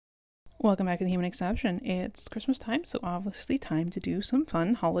Welcome back to the Human Exception. It's Christmas time, so obviously time to do some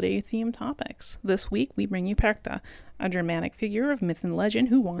fun holiday-themed topics. This week, we bring you Perkta, a Germanic figure of myth and legend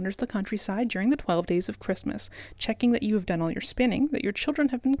who wanders the countryside during the 12 days of Christmas, checking that you have done all your spinning, that your children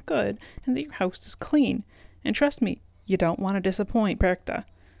have been good, and that your house is clean. And trust me, you don't want to disappoint Perkta.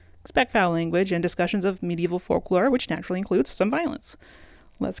 Expect foul language and discussions of medieval folklore, which naturally includes some violence.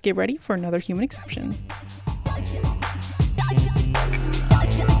 Let's get ready for another Human Exception.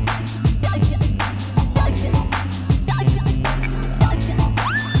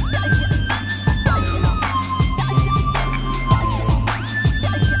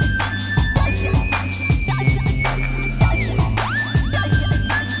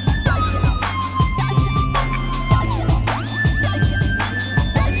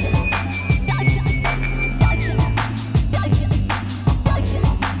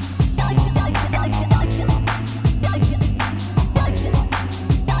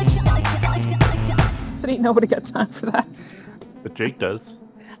 Nobody got time for that. But Jake does.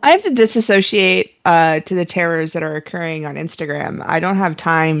 I have to disassociate to the terrors that are occurring on Instagram. I don't have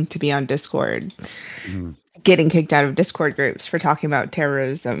time to be on Discord. Getting kicked out of Discord groups for talking about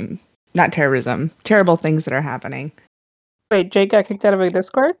terrorism. Not terrorism. Terrible things that are happening. Wait, Jake got kicked out of a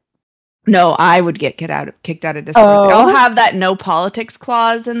Discord? No, I would get kicked out of Discord. Oh. They all have that no politics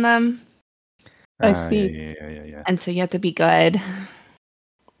clause in them. I see. Yeah. And so you have to be good.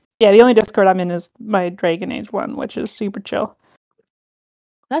 Yeah, the only Discord I'm in is my Dragon Age one, which is super chill.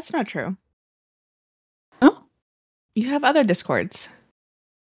 That's not true. Huh? You have other Discords.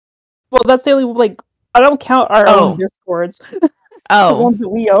 Well, that's the only, I don't count our own Discords. The ones that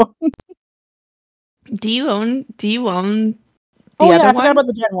we own. Do you own the other one? I forgot about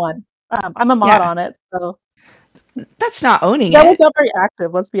the Gen 1. I'm a mod on it, so... That's not owning that it. Was not very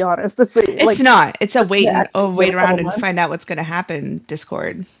active, let's be honest. It's not. It's a wait around and find out what's going to happen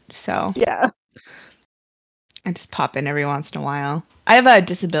Discord. So yeah. I just pop in every once in a while. I have a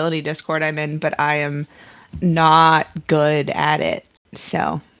disability Discord I'm in, but I am not good at it.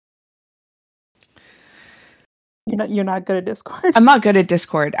 So you're not good at Discord? I'm not good at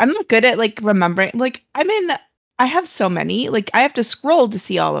Discord. I'm not good at remembering. I have so many. I have to scroll to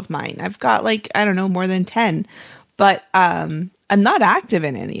see all of mine. I've got I don't know, more than 10. But I'm not active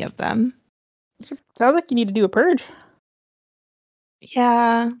in any of them. Sounds like you need to do a purge.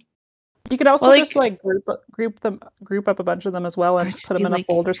 Yeah. You could also just group up a bunch of them as well and just put them in a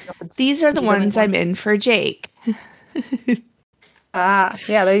folder. So these are the ones I'm in for Jake. Yeah,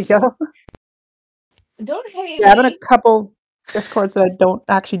 there you go. Don't hate me. I'm in a couple Discords that I don't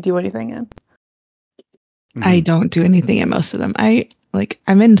actually do anything in. I don't do anything in most of them.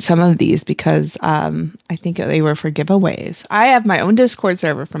 I'm in some of these because I think they were for giveaways. I have my own Discord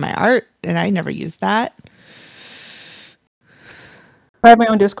server for my art, and I never use that. I have my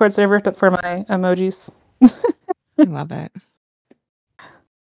own Discord server for my emojis. I love it.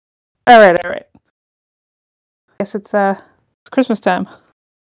 All right. Guess it's Christmas time.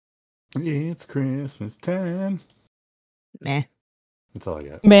 It's Christmas time. Meh. That's all I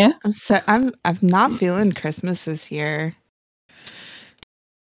got. Meh. I'm not feeling Christmas this year.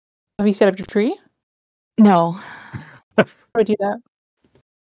 Have you set up your tree? No. How do I do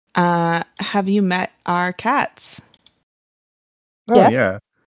that? Have you met our cats? Oh, yes.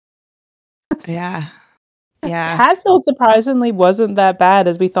 Yeah. Yeah. Hatfield surprisingly wasn't that bad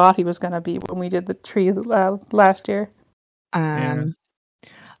as we thought he was going to be when we did the tree last year. If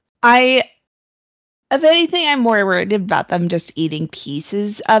anything, I'm more worried about them just eating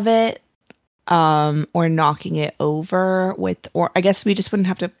pieces of it. Or knocking it over or I guess we just wouldn't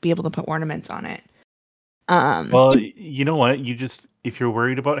have to be able to put ornaments on it. Well, you know what? If you're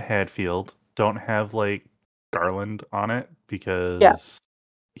worried about Hadfield, don't have garland on it because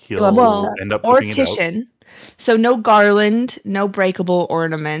he'll end up or putting Titian. It out. So no garland, no breakable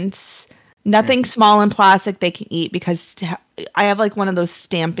ornaments, nothing small and plastic they can eat because I have one of those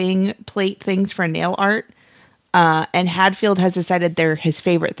stamping plate things for nail art. And Hadfield has decided they're his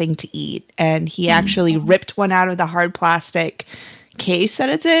favorite thing to eat. And he actually ripped one out of the hard plastic case that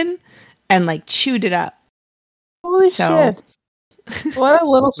it's in and chewed it up. Holy shit. What a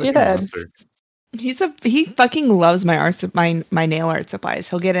little shithead. He fucking loves my nail art supplies.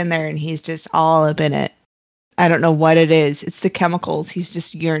 He'll get in there and he's just all up in it. I don't know what it is. It's the chemicals. He's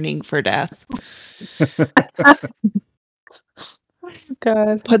just yearning for death.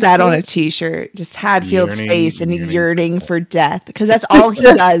 God. Put that on a t-shirt. Just Hadfield's face and yearning for death. Because that's all he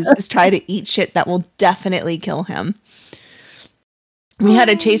does is try to eat shit that will definitely kill him. We had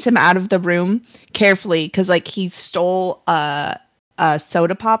to chase him out of the room carefully because he stole a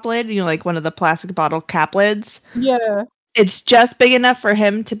soda pop lid, one of the plastic bottle cap lids. Yeah. It's just big enough for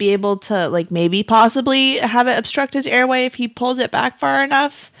him to be able to, like, maybe possibly have it obstruct his airway if he pulls it back far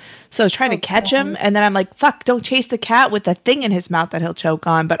enough. So I was trying to catch him, and then I'm like, fuck, don't chase the cat with the thing in his mouth that he'll choke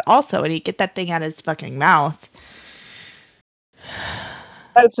on, but also, and he get that thing out of his fucking mouth.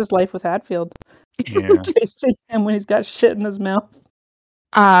 That's just life with Hadfield. Yeah. Chasing him when he's got shit in his mouth.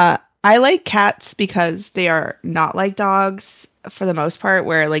 I like cats because they are not like dogs for the most part,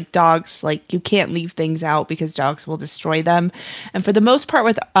 where like dogs, like you can't leave things out because dogs will destroy them. And for the most part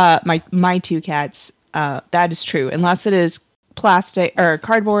with my two cats, that is true, unless it is plastic or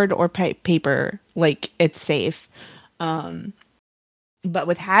cardboard or paper, like it's safe. But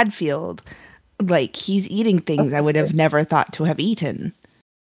with Hadfield, like he's eating things I would have never thought to have eaten.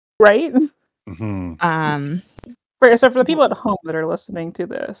 Right? Mm-hmm. So for the people at home that are listening to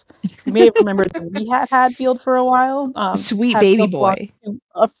this, you may have remembered that we had Hadfield for a while. Sweet Hadfield baby boy.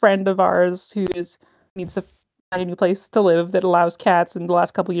 A friend of ours who needs to find a new place to live that allows cats, and the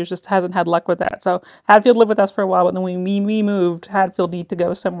last couple of years just hasn't had luck with that. So Hadfield lived with us for a while, but then when we moved, Hadfield needed to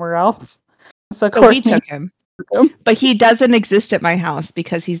go somewhere else. So we took him. But he doesn't exist at my house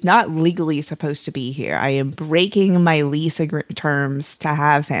because he's not legally supposed to be here. I am breaking my lease terms to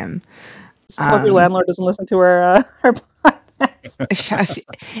have him. So hope your landlord doesn't listen to our podcast.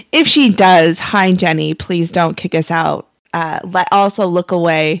 If she does, hi Jenny, please don't kick us out. Also look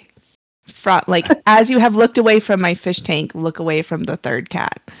away from, like, as you have looked away from my fish tank, look away from the third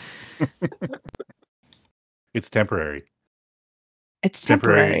cat. It's temporary. It's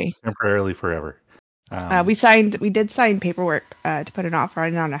temporary. Temporarily forever. We did sign paperwork to put an offer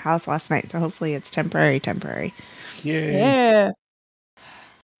on a house last night, so hopefully it's temporary. Yay. Yeah.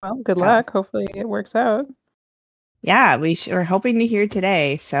 Well, good luck. Hopefully it works out. Yeah, we're hoping to hear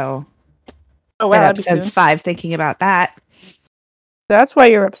today, so oh wow, that'd be since 5 thinking about that. That's why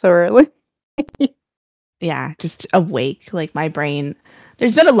you're up so early. Yeah, just awake, like my brain.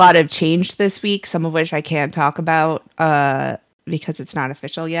 There's been a lot of change this week, some of which I can't talk about because it's not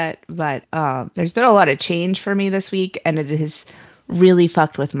official yet, but there's been a lot of change for me this week, and it has really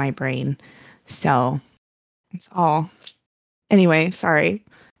fucked with my brain. So it's all. Anyway, sorry,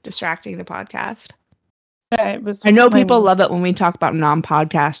 distracting the podcast. I know people love it when we talk about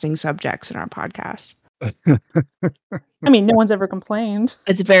non-podcasting subjects in our podcast. I mean, no one's ever complained.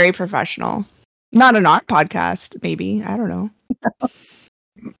 It's very professional. Not an art podcast, maybe. I don't know.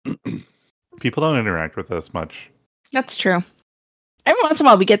 People don't interact with us much. That's true. Every once in a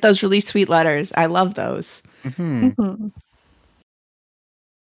while, we get those really sweet letters. I love those. Mm-hmm. Mm-hmm.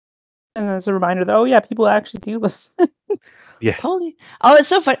 And as a reminder, though, yeah, people actually do listen. Yeah. Holy. Oh, it's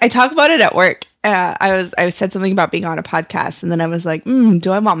so fun. I talk about it at work. I said something about being on a podcast, and then I was like,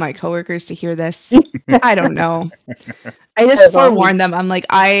 do I want my coworkers to hear this? I don't know. I just forewarned them. I'm like,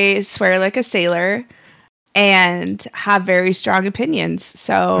 I swear like a sailor and have very strong opinions.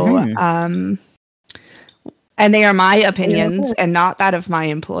 So, and they are my opinions and not that of my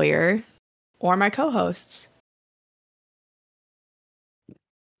employer or my co-hosts.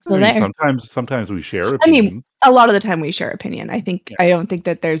 So sometimes we share opinion. I mean, a lot of the time we share opinion. I don't think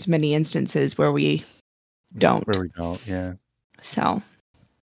that there's many instances where we don't. Yeah. So,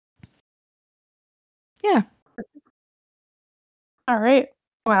 yeah. All right.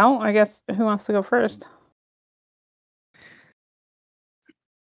 Well, I guess who wants to go first?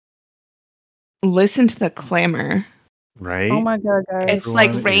 Listen to the clamor. Right? Oh my god, guys. It's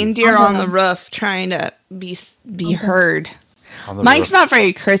like reindeer on the roof trying to be heard. Mine's not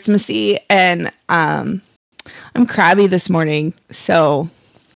very Christmassy, and I'm crabby this morning, so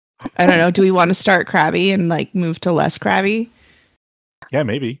I don't know. Do we want to start crabby and like move to less crabby? Yeah,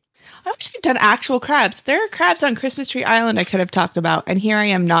 maybe. I wish I'd done actual crabs. There are crabs on Christmas Tree Island I could have talked about, and here I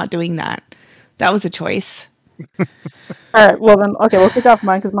am not doing that. That was a choice. All right, well then, okay, we'll kick off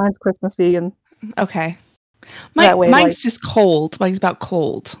mine because mine's Christmassy, and okay. Mine's just cold. Mine's about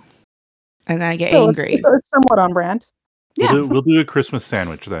cold, and then I get angry. It's somewhat on brand. Yeah, we'll do a Christmas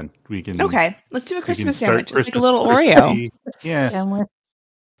sandwich then. We can. Okay, let's do a Christmas sandwich. It's like a little Oreo. Yeah.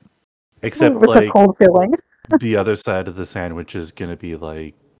 Except with like a cold filling. The other side of the sandwich is gonna be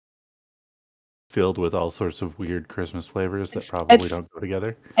like filled with all sorts of weird Christmas flavors that probably don't go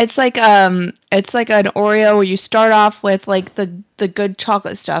together. It's like an Oreo where you start off with like the good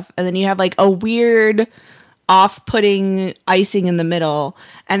chocolate stuff, and then you have like a weird off-putting icing in the middle,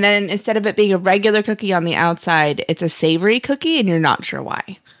 and then instead of it being a regular cookie on the outside, it's a savory cookie, and you're not sure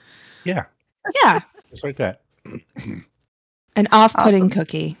why. Yeah. Just like that. An off-putting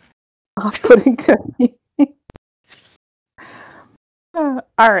cookie. Off-putting cookie. All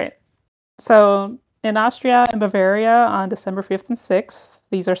right. So in Austria and Bavaria on December 5th and 6th,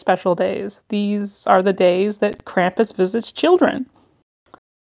 These are special days. These are the days that Krampus visits children.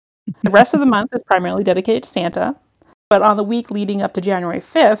 The rest of the month is primarily dedicated to Santa, but on the week leading up to January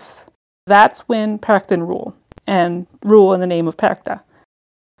 5th, that's when Perkten rule, and rule in the name of Perkta.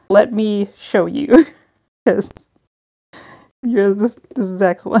 Let me show you, because this is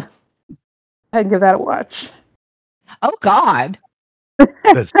excellent. I'd give that a watch. Oh, God.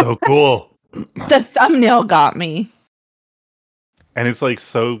 That's so cool. The thumbnail got me. And it's like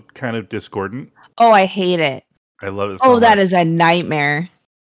so kind of discordant. Oh, I hate it. I love it so much. That is a nightmare.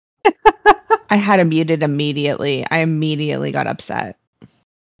 I had to mute it immediately. I immediately got upset.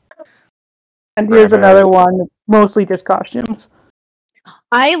 And here's another one, mostly just costumes.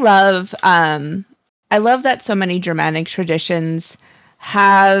 I love that so many Germanic traditions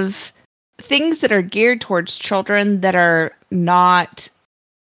have things that are geared towards children that are not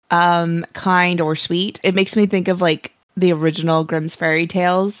kind or sweet. It makes me think of like the original Grimm's fairy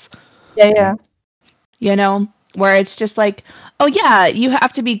tales. Yeah. You know, where it's just like, oh yeah, you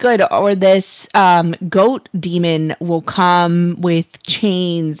have to be good, or this goat demon will come with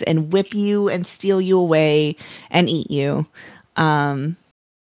chains and whip you and steal you away and eat you. So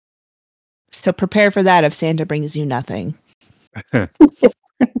prepare for that if Santa brings you nothing. God,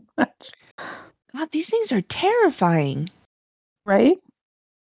 these things are terrifying. Right?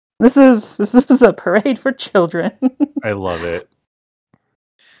 This is a parade for children. I love it.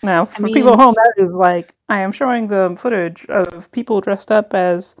 Now, for people at home, that is like, I am showing them footage of people dressed up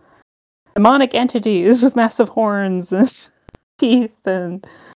as demonic entities with massive horns and teeth and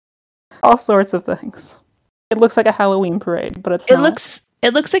all sorts of things. It looks like a Halloween parade, but it's not.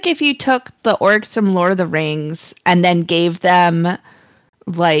 It looks like if you took the orcs from Lord of the Rings and then gave them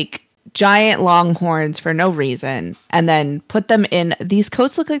like giant long horns for no reason and then put them in. These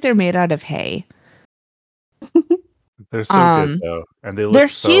coats look like they're made out of hay. They're so good though, and they're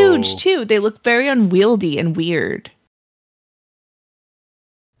huge too. They look very unwieldy and weird.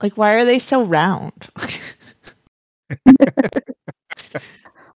 Like, why are they so round?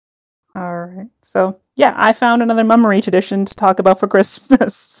 All right. So, yeah, I found another mummery tradition to talk about for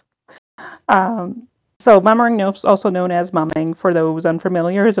Christmas. So, mummering, also known as mumming, for those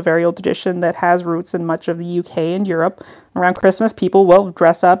unfamiliar, is a very old tradition that has roots in much of the UK and Europe. Around Christmas, people will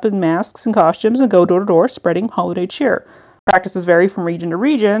dress up in masks and costumes and go door to door, spreading holiday cheer. Practices vary from region to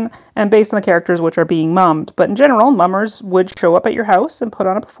region and based on the characters which are being mummed. But in general, mummers would show up at your house and put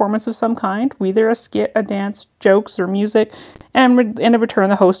on a performance of some kind, either a skit, a dance, jokes, or music, and in return,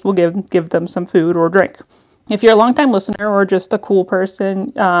 the host will give them some food or drink. If you're a longtime listener or just a cool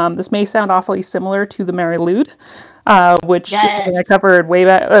person, this may sound awfully similar to the Merry Lude, which is something I covered way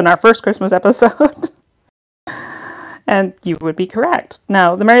back in our first Christmas episode. And you would be correct.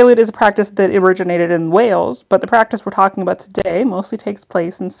 Now, the Merry Lude is a practice that originated in Wales, but the practice we're talking about today mostly takes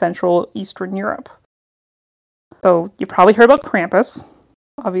place in Central Eastern Europe. So you've probably heard about Krampus,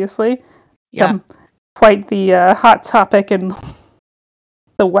 obviously. Yeah. Quite the hot topic in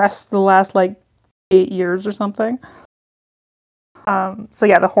the West the last, 8 years or something.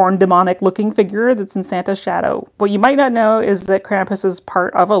 The horned demonic-looking figure that's in Santa's shadow. What you might not know is that Krampus is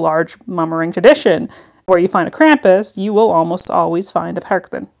part of a large mummering tradition. Where you find a Krampus, you will almost always find a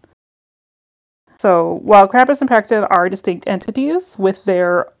Perkten. So, while Krampus and Perkten are distinct entities with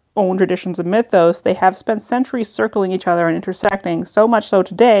their own traditions and mythos, they have spent centuries circling each other and intersecting, so much so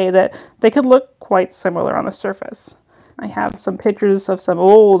today that they could look quite similar on the surface. I have some pictures of some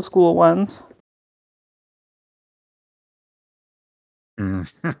old school ones. I'm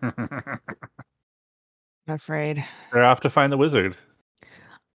afraid. They're off to find the wizard.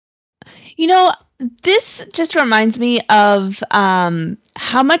 You know, this just reminds me of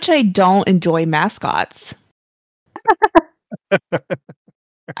how much I don't enjoy mascots.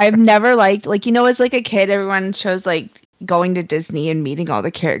 I've never liked, as like a kid, everyone shows like going to Disney and meeting all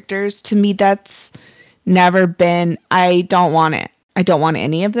the characters. To me, that's never been, I don't want it. I don't want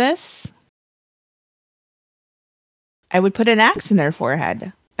any of this. I would put an axe in their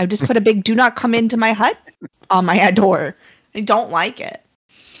forehead. I would just put a big "do not come into my hut" on my door. I don't like it.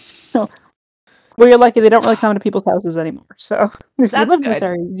 No. Well, you're lucky they don't really come to people's houses anymore. So if you live in this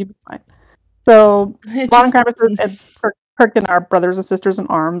area, you'd be fine. So modern Krampus and Perkten are brothers and sisters in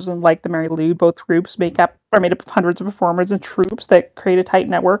arms, and like the Merry Lude, both groups are made up of hundreds of performers and troops that create a tight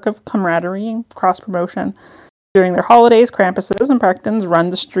network of camaraderie and cross-promotion. During their holidays, Krampuses and Perktens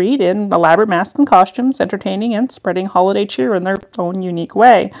run the street in elaborate masks and costumes, entertaining and spreading holiday cheer in their own unique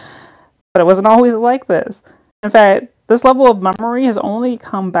way. But it wasn't always like this. In fact, this level of mummery has only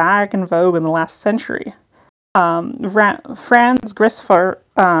come back in vogue in the last century. Franz Grisfer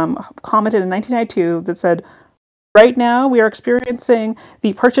commented in 1992 that said, Right now, we are experiencing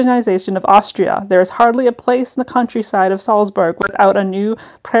the Prussianization of Austria. There is hardly a place in the countryside of Salzburg without a new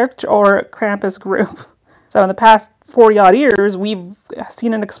Precht or Krampus group. So in the past 40-odd years, we've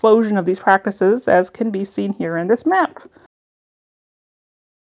seen an explosion of these practices, as can be seen here in this map.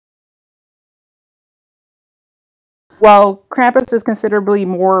 While Krampus is considerably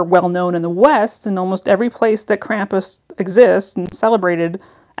more well-known in the West, in almost every place that Krampus exists and celebrated,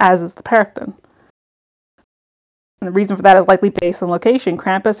 as is the Perchten. And the reason for that is likely based on location.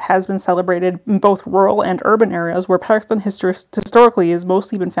 Krampus has been celebrated in both rural and urban areas, where Perchten historically has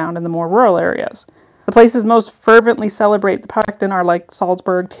mostly been found in the more rural areas. The places most fervently celebrate the Perchten are like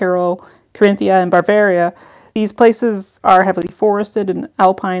Salzburg, Tyrol, Carinthia, and Bavaria. These places are heavily forested in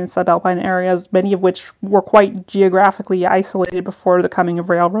alpine and subalpine areas, many of which were quite geographically isolated before the coming of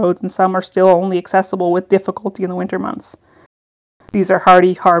railroads, and some are still only accessible with difficulty in the winter months. These are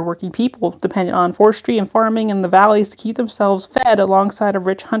hardy, hard-working people, dependent on forestry and farming in the valleys to keep themselves fed alongside a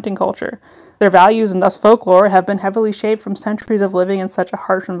rich hunting culture. Their values and thus folklore have been heavily shaped from centuries of living in such a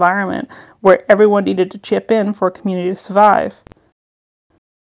harsh environment, where everyone needed to chip in for a community to survive.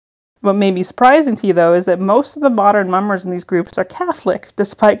 What may be surprising to you, though, is that most of the modern mummers in these groups are Catholic,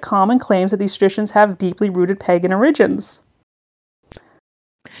 despite common claims that these traditions have deeply rooted pagan origins.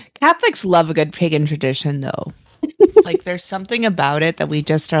 Catholics love a good pagan tradition, though. Like, there's something about it that we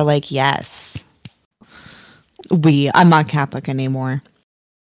just are like, yes. I'm not Catholic anymore.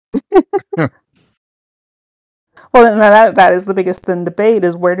 Well, that is the biggest debate,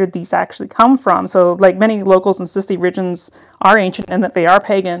 is where did these actually come from? So, like, many locals insist the origins are ancient and that they are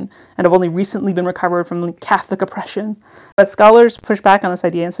pagan and have only recently been recovered from Catholic oppression. But scholars push back on this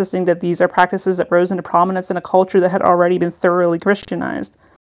idea, insisting that these are practices that rose into prominence in a culture that had already been thoroughly Christianized.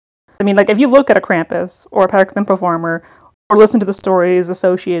 I mean, like, if you look at a Krampus or a Perchten performer or listen to the stories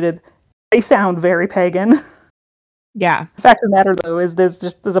associated, they sound very pagan. Yeah. The fact of the matter, though, is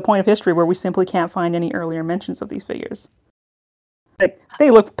there's a point of history where we simply can't find any earlier mentions of these figures. Like,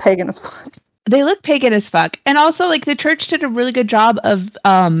 they look pagan as fuck. They look pagan as fuck. And also, like, the church did a really good job of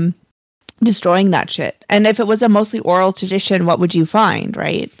destroying that shit. And if it was a mostly oral tradition, what would you find,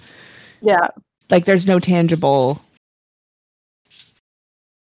 right? Yeah. Like, there's no tangible...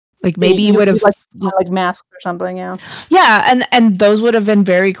 Like, maybe you would have... Like masks or something, yeah. Yeah, and those would have been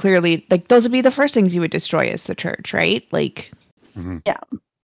very clearly... Like, those would be the first things you would destroy as the church, right? Like... Mm-hmm. Yeah.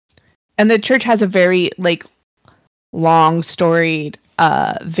 And the church has a very, like, long, storied,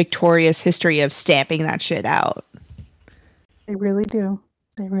 victorious history of stamping that shit out. They really do.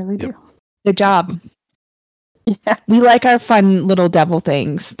 They really do. Good job. Yeah. We like our fun little devil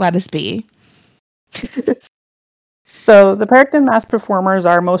things. Let us be. So the Perchten mask performers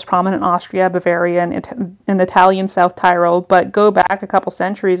are most prominent in Austria, Bavaria, and Italian South Tyrol, but go back a couple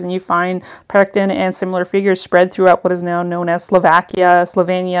centuries and you find Perchten and similar figures spread throughout what is now known as Slovakia,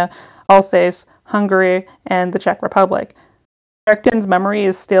 Slovenia, Alsace, Hungary, and the Czech Republic. Perchten's memory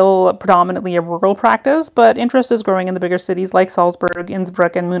is still predominantly a rural practice, but interest is growing in the bigger cities like Salzburg,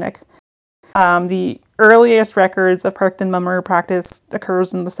 Innsbruck, and Munich. The earliest records of Perchten mummery practice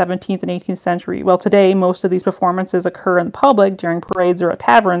occurs in the 17th and 18th century. While today, most of these performances occur in the public during parades or at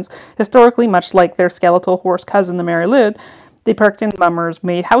taverns, historically, much like their skeletal horse cousin, the Mary Lud, the Perchten mummers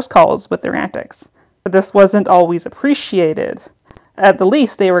made house calls with their antics. But this wasn't always appreciated. At the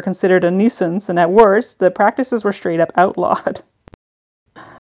least, they were considered a nuisance, and at worst, the practices were straight up outlawed.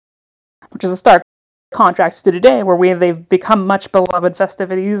 Which is a stark contrast to today, where they've become much beloved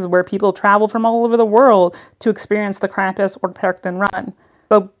festivities where people travel from all over the world to experience the Krampus or Perchten run.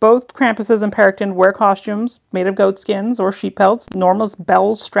 But both Krampuses and Perchten wear costumes made of goat skins or sheep pelts, enormous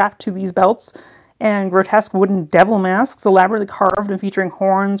bells strapped to these belts, and grotesque wooden devil masks elaborately carved and featuring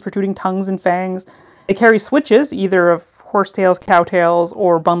horns, protruding tongues, and fangs. They carry switches, either of horsetails, cowtails,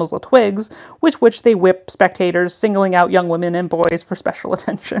 or bundles of twigs, with which they whip spectators, singling out young women and boys for special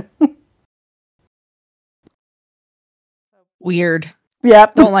attention. Weird.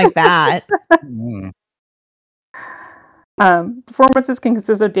 Yep. Don't like that. Performances can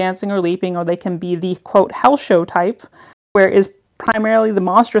consist of dancing or leaping, or they can be the, quote, house show type, where it is primarily the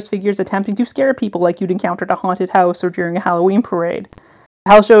monstrous figures attempting to scare people like you'd encounter at a haunted house or during a Halloween parade.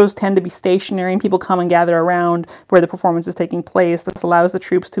 House shows tend to be stationary and people come and gather around where the performance is taking place. This allows the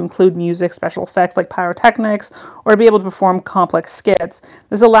troops to include music, special effects like pyrotechnics, or to be able to perform complex skits.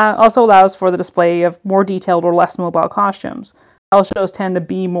 This also allows for the display of more detailed or less mobile costumes. House shows tend to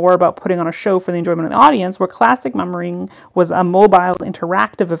be more about putting on a show for the enjoyment of the audience, where classic mummering was a mobile,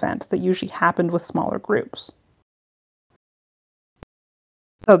 interactive event that usually happened with smaller groups.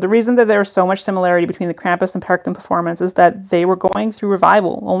 So the reason that there was so much similarity between the Krampus and Perkton performance is that they were going through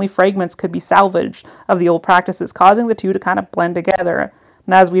revival. Only fragments could be salvaged of the old practices, causing the two to kind of blend together.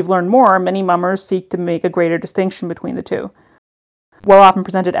 And as we've learned more, many mummers seek to make a greater distinction between the two. While often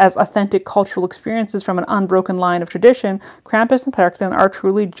presented as authentic cultural experiences from an unbroken line of tradition, Krampus and Perkton are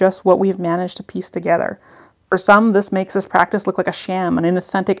truly just what we have managed to piece together. For some, this makes this practice look like a sham, an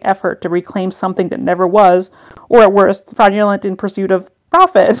inauthentic effort to reclaim something that never was, or at worst, fraudulent in pursuit of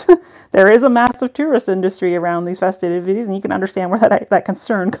profit. There is a massive tourist industry around these festivities, and you can understand where that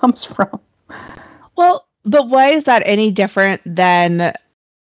concern comes from. Well, but why is that any different than,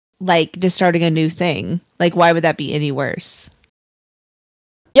 like, just starting a new thing? Like, why would that be any worse?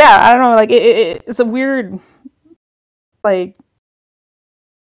 Yeah, I don't know, like, it's a weird, like,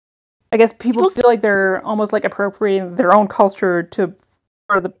 I guess people feel like they're almost, like, appropriating their own culture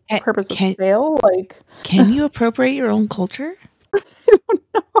for the purpose of sale, like... Can you appropriate your own culture?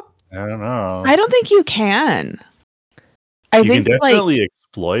 I don't know. I don't think you can. You can definitely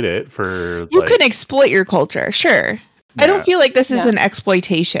exploit it for... You can exploit your culture, sure. Yeah. I don't feel like this is an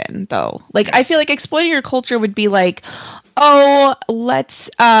exploitation, though. Like, I feel like exploiting your culture would be like, oh, let's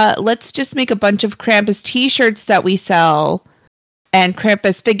just make a bunch of Krampus t-shirts that we sell and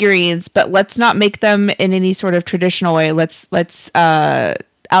Krampus figurines, but let's not make them in any sort of traditional way. Let's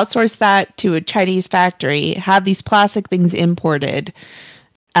outsource that to a Chinese factory, have these plastic things imported.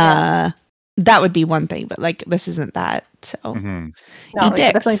 That would be one thing, but like this isn't that. So no, it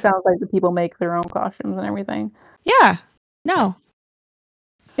definitely sounds like the people make their own costumes and everything. Yeah. No.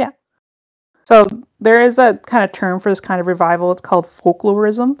 Yeah. So there is a kind of term for this kind of revival. It's called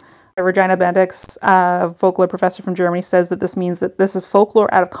folklorism. Regina Bendix, a folklore professor from Germany, says that this means that this is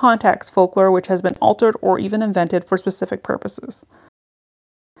folklore out of context, folklore which has been altered or even invented for specific purposes.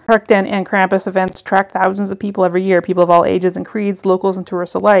 Perkton and Krampus events attract thousands of people every year, people of all ages and creeds, locals and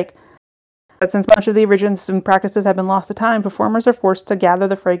tourists alike. But since much of the origins and practices have been lost to time, performers are forced to gather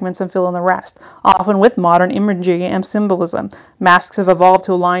the fragments and fill in the rest, often with modern imagery and symbolism. Masks have evolved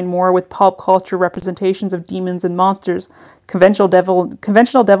to align more with pulp culture representations of demons and monsters. Conventional devil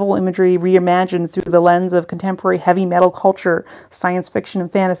imagery reimagined through the lens of contemporary heavy metal culture, science fiction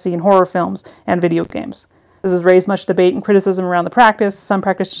and fantasy and horror films, and video games. This has raised much debate and criticism around the practice. Some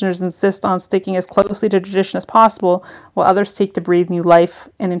practitioners insist on sticking as closely to tradition as possible, while others seek to breathe new life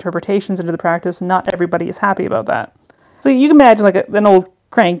and interpretations into the practice, and not everybody is happy about that. So you can imagine like an old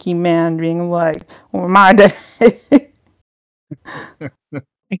cranky man being like, well, my day.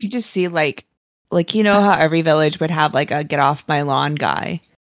 I could just see like you know how every village would have like a get off my lawn guy.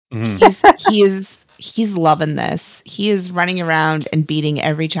 Mm-hmm. He's loving this. He is running around and beating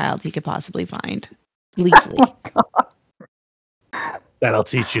every child he could possibly find. Legally. Oh my God. That'll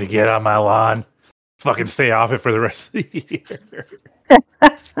teach you to get on my lawn. Fucking stay off it for the rest of the year.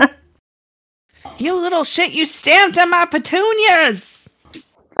 You little shit, you stamped on my petunias!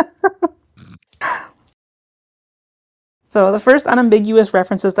 So the first unambiguous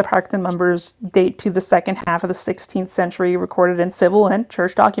references to Perkton members date to the second half of the 16th century, recorded in civil and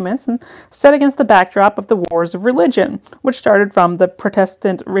church documents, and set against the backdrop of the Wars of Religion, which started from the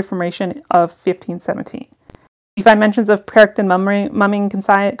Protestant Reformation of 1517. We find mentions of Perkton mumming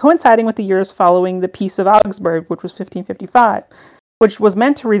coinciding with the years following the Peace of Augsburg, which was 1555, which was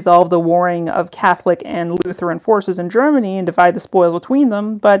meant to resolve the warring of Catholic and Lutheran forces in Germany and divide the spoils between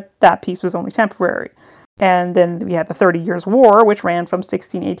them, but that peace was only temporary. And then we had the 30 Years' War, which ran from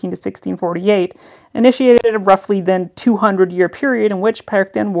 1618 to 1648, initiated a roughly then 200-year period in which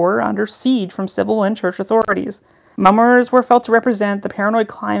Perkton were under siege from civil and church authorities. Mummers were felt to represent the paranoid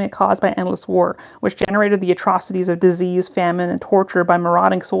climate caused by endless war, which generated the atrocities of disease, famine, and torture by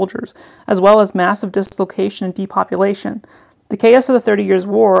marauding soldiers, as well as massive dislocation and depopulation. The chaos of the 30 Years'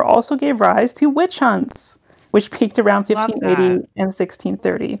 War also gave rise to witch hunts, which peaked around 1580 and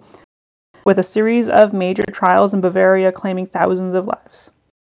 1630. With a series of major trials in Bavaria claiming thousands of lives.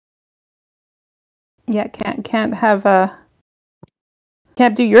 Yeah, can't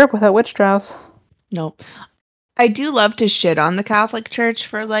do Europe without witch trials. Nope. I do love to shit on the Catholic Church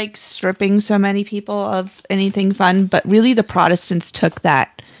for like stripping so many people of anything fun, but really the Protestants took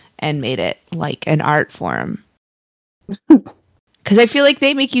that and made it like an art form. Because I feel like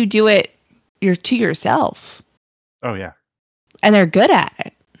they make you do it to yourself. Oh yeah, and they're good at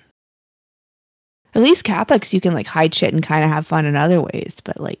it. At least Catholics, you can like hide shit and kind of have fun in other ways,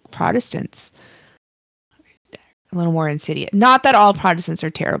 but like Protestants, a little more insidious. Not that all Protestants are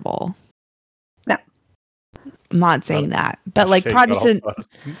terrible. No, I'm not saying that, but like Protestant,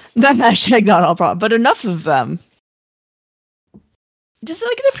 not all problem, but enough of them. Just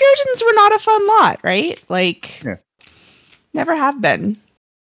like the Puritans were not a fun lot, right? Like, never have been.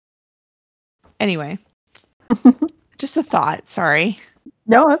 Anyway, just a thought. Sorry.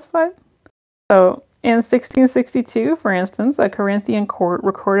 No, that's fine. So, in 1662, for instance, a Corinthian court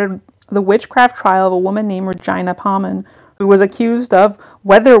recorded the witchcraft trial of a woman named Regina Palmen, who was accused of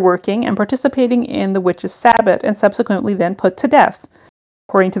weatherworking and participating in the witch's sabbat, and subsequently then put to death.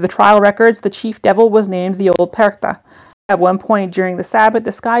 According to the trial records, the chief devil was named the Old Perchta. At one point during the Sabbath,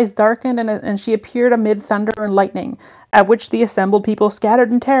 the skies darkened and she appeared amid thunder and lightning, at which the assembled people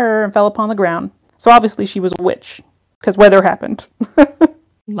scattered in terror and fell upon the ground. So obviously she was a witch, because weather happened.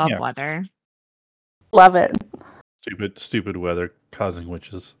 Love weather. Love it. Stupid weather causing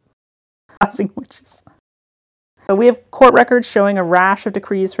witches. So we have court records showing a rash of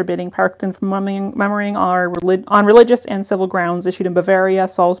decrees forbidding Parkton from murmuring on religious and civil grounds issued in Bavaria,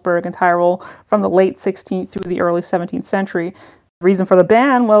 Salzburg, and Tyrol from the late 16th through the early 17th century. The reason for the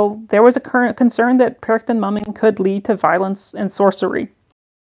ban, well, there was a current concern that Parkton mumming could lead to violence and sorcery.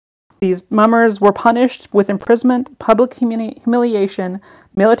 These mummers were punished with imprisonment, public humiliation,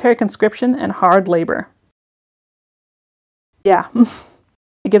 military conscription, and hard labor. Yeah,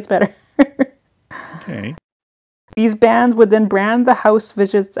 it gets better. Okay. These bans would then brand the house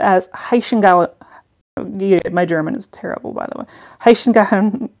visits as Heischengau. Yeah, my German is terrible, by the way.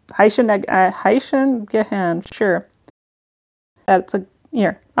 Heischengehen, sure. That's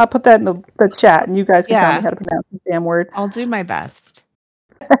here. I'll put that in the chat, and you guys can tell me how to pronounce this damn word. I'll do my best.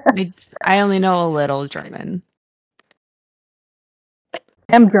 I only know a little German.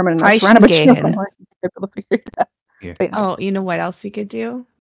 I'm German enough. Yeah. Oh, you know what else we could do?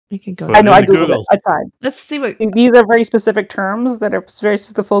 We could go. I know, I Googled it. I tried. Let's see what... These are very specific terms that are very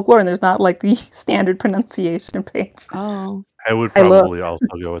specific folklore, and there's not like the standard pronunciation page. Oh. I would probably also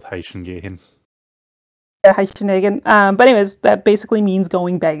go with Heischengehen. Yeah, Heischengehen. But anyways, that basically means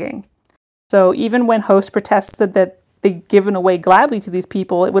going begging. So even when hosts protested that they'd given away gladly to these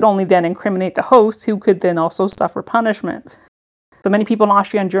people, it would only then incriminate the host, who could then also suffer punishment. So many people in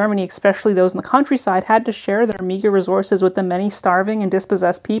Austria and Germany, especially those in the countryside, had to share their meager resources with the many starving and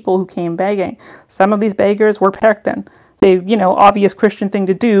dispossessed people who came begging. Some of these beggars were Perchten. The, obvious Christian thing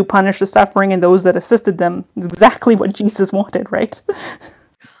to do, punish the suffering and those that assisted them. Exactly what Jesus wanted, right?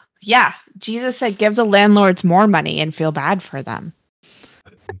 Yeah, Jesus said, give the landlords more money and feel bad for them.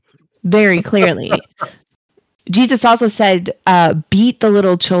 Very clearly. Jesus also said, beat the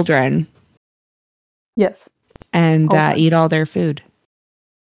little children. Yes. And eat all their food.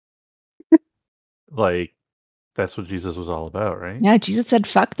 Like, that's what Jesus was all about, right? Yeah, Jesus said,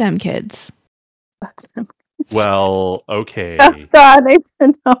 fuck them kids. Fuck them. Well, okay. Oh, God,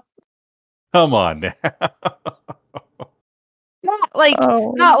 Nathan, no. Come on now. Not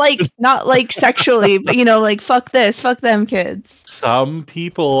like sexually, but like fuck this, fuck them kids. Some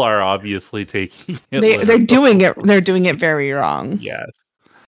people are obviously taking it. They're doing it. They're doing it very wrong. Yes.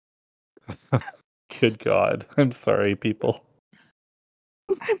 Good God. I'm sorry, people.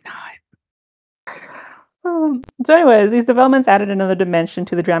 I'm not. So anyways, these developments added another dimension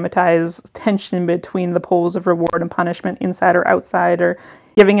to the dramatized tension between the poles of reward and punishment, inside or outside, or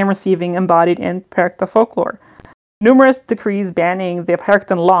giving and receiving, embodied in Perchta folklore. Numerous decrees banning the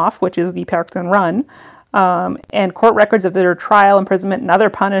Perchten Lauf, which is the Perchten Run, and court records of their trial, imprisonment, and other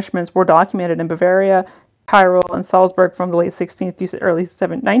punishments were documented in Bavaria, Tyrol, and Salzburg from the late 16th through early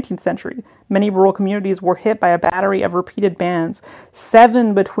 19th century. Many rural communities were hit by a battery of repeated bans,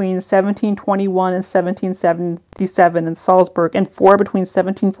 7 between 1721 and 1777 in Salzburg, and 4 between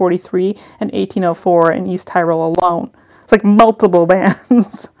 1743 and 1804 in East Tyrol alone. It's like multiple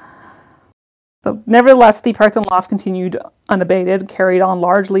bans. So, nevertheless, the Perchten Lauf continued unabated, carried on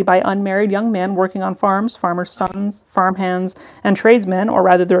largely by unmarried young men working on farms, farmers' sons, farmhands, and tradesmen, or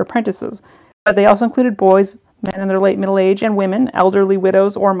rather their apprentices. But they also included boys, men in their late middle age, and women, elderly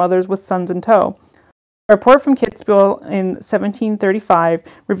widows or mothers with sons in tow. A report from Kitzbühel in 1735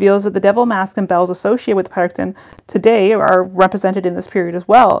 reveals that the devil mask and bells associated with Perchten today are represented in this period as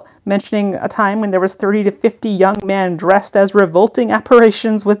well, mentioning a time when there was 30 to 50 young men dressed as revolting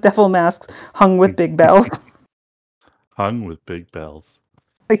apparitions with devil masks hung with big bells. Hung with big bells.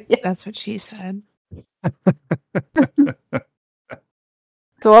 Yeah. That's what she said.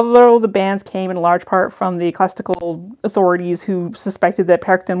 So although the bans came in large part from the ecclesiastical authorities who suspected that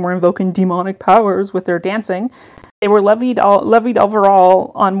Perchten were invoking demonic powers with their dancing, they were levied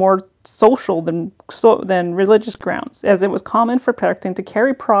overall on more social than religious grounds, as it was common for Perchten to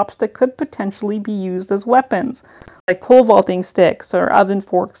carry props that could potentially be used as weapons, like pole vaulting sticks or oven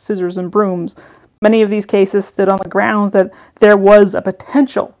forks, scissors, and brooms. Many of these cases stood on the grounds that there was a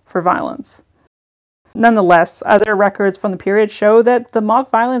potential for violence. Nonetheless, other records from the period show that the mock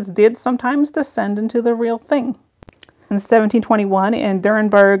violence did sometimes descend into the real thing. In 1721, in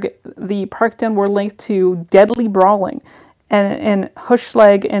Nuremberg, the Perchten were linked to deadly brawling. And in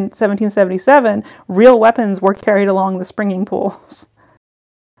Huschlag in 1777, real weapons were carried along the springing pools.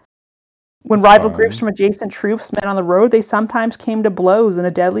 When rival groups from adjacent troops met on the road, they sometimes came to blows in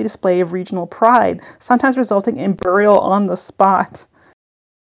a deadly display of regional pride, sometimes resulting in burial on the spot.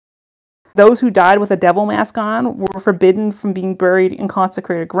 Those who died with a devil mask on were forbidden from being buried in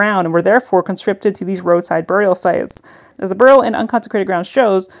consecrated ground and were therefore conscripted to these roadside burial sites. As the burial in unconsecrated ground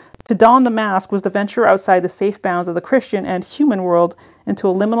shows, to don the mask was to venture outside the safe bounds of the Christian and human world into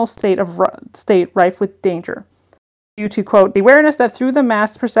a liminal state rife with danger. Due to, quote, the awareness that through the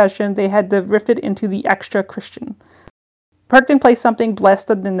mass procession they had drifted into the extra-Christian. Perchten placed something blessed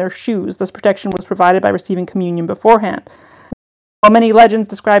in their shoes. This protection was provided by receiving communion beforehand. While many legends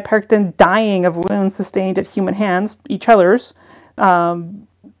describe Perchten dying of wounds sustained at human hands, each other's,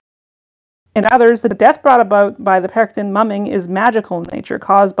 in others, the death brought about by the Perchten mumming is magical in nature,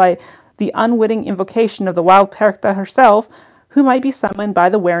 caused by the unwitting invocation of the wild Perchta herself, who might be summoned by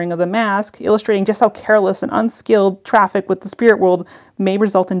the wearing of the mask, illustrating just how careless and unskilled traffic with the spirit world may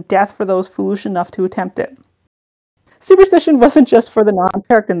result in death for those foolish enough to attempt it. Superstition wasn't just for the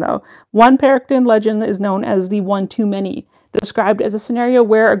non-Perchten, though. One Perchten legend is known as the One Too Many, described as a scenario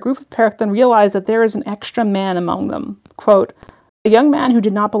where a group of Perchten realize that there is an extra man among them. Quote, a young man who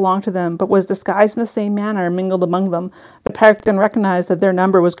did not belong to them, but was disguised in the same manner, mingled among them. The Perchten recognized that their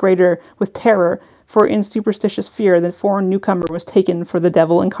number was greater with terror, for in superstitious fear that foreign newcomer was taken for the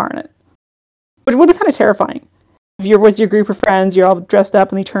devil incarnate. Which would be kind of terrifying. If you're with your group of friends, you're all dressed up,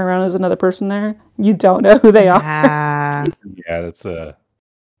 and you turn around, there's another person there. You don't know who they are. Yeah,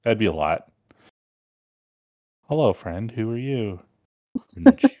 that'd be a lot. Hello, friend. Who are you?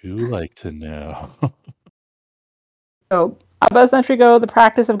 Wouldn't you like to know? So, about a century ago, the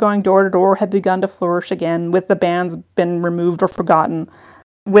practice of going door to door had begun to flourish again, with the bans been removed or forgotten.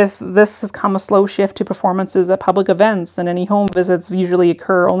 With this has come a slow shift to performances at public events, and any home visits usually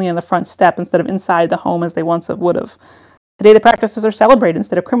occur only on the front step instead of inside the home as they once would have. Today, the practices are celebrated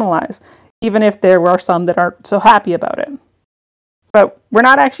instead of criminalized, even if there are some that aren't so happy about it. But we're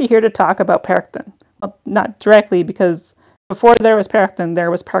not actually here to talk about Perchten. Well, not directly, because before there was Perchten,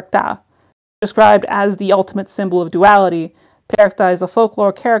 there was Perchta. Described as the ultimate symbol of duality, Perchta is a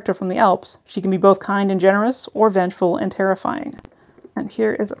folklore character from the Alps. She can be both kind and generous, or vengeful and terrifying. And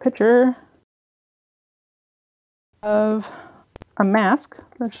here is a picture of a mask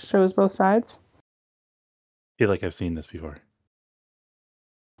that shows both sides. I feel like I've seen this before.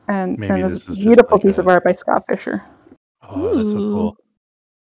 And this beautiful piece of art by Scott Fisher. Oh, that's so cool.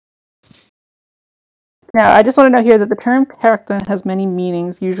 Now, I just want to note here that the term Perchten has many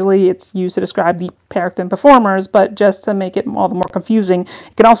meanings. Usually it's used to describe the Perchten performers, but just to make it all the more confusing,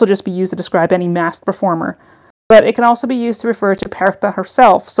 it can also just be used to describe any masked performer. But it can also be used to refer to Perchta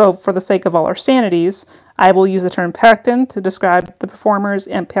herself. So for the sake of all our sanities, I will use the term Perchten to describe the performers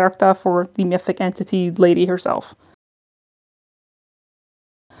and Perchta for the mythic entity lady herself.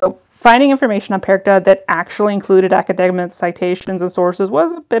 So finding information on Perchta that actually included academic citations and sources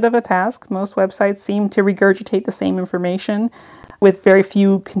was a bit of a task. Most websites seem to regurgitate the same information, with very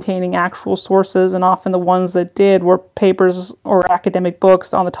few containing actual sources, and often the ones that did were papers or academic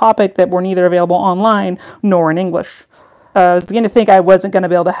books on the topic that were neither available online nor in English. I was beginning to think I wasn't going to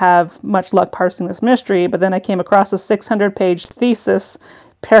be able to have much luck parsing this mystery, but then I came across a 600-page thesis,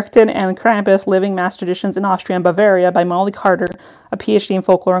 Perchten and Krampus, Living Mass Traditions in Austria and Bavaria, by Molly Carter, a PhD in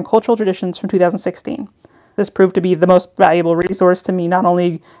Folklore and Cultural Traditions, from 2016. This proved to be the most valuable resource to me. Not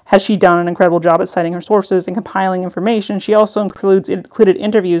only has she done an incredible job at citing her sources and compiling information, she also included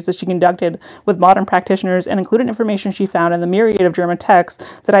interviews that she conducted with modern practitioners and included information she found in the myriad of German texts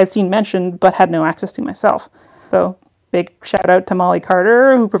that I had seen mentioned but had no access to myself. So, big shout out to Molly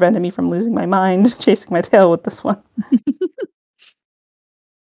Carter, who prevented me from losing my mind chasing my tail with this one.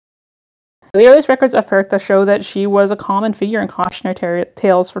 The earliest records of Perchta show that she was a common figure in cautionary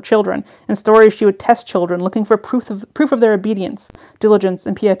tales for children. In stories, she would test children, looking for proof of their obedience, diligence,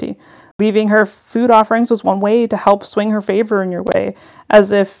 and piety. Leaving her food offerings was one way to help swing her favor in your way.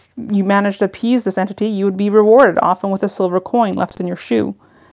 As if you managed to appease this entity, you would be rewarded, often with a silver coin left in your shoe.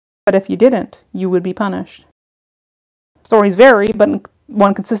 But if you didn't, you would be punished. Stories vary, but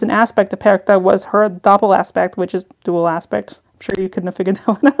one consistent aspect of Perchta was her doppel aspect, which is dual aspect. I'm sure you couldn't have figured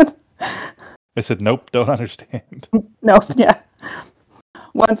that one out. I said, nope, don't understand. Nope, yeah.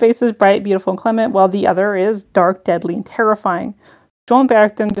 One face is bright, beautiful, and clement, while the other is dark, deadly, and terrifying. Joan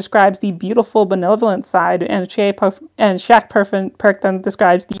Perchten describes the beautiful, benevolent side, and Jacques Perchten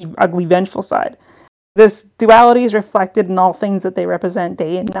describes the ugly, vengeful side. This duality is reflected in all things that they represent: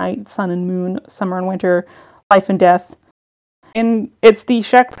 day and night, sun and moon, summer and winter, life and death. And it's the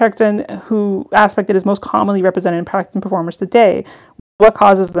Scheckperkten who aspect that is most commonly represented in Perkten performers today, what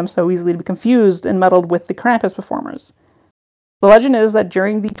causes them so easily to be confused and muddled with the Krampus performers. The legend is that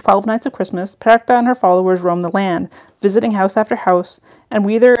during the 12 nights of Christmas, Perkta and her followers roam the land, visiting house after house, and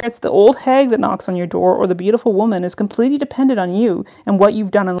whether it's the old hag that knocks on your door or the beautiful woman is completely dependent on you and what you've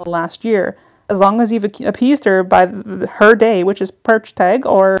done in the last year. As long as you've appeased her by her day, which is Perchtag,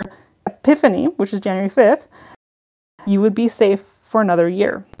 or Epiphany, which is January 5th, you would be safe for another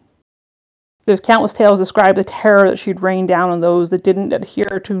year. There's countless tales describe the terror that she'd rain down on those that didn't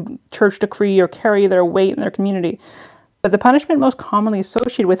adhere to church decree or carry their weight in their community. But the punishment most commonly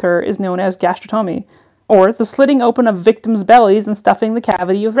associated with her is known as gastrotomy, or the slitting open of victims' bellies and stuffing the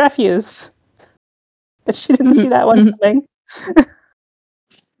cavity with refuse. But she didn't see that one coming.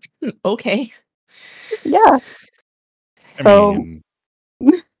 Okay. Yeah.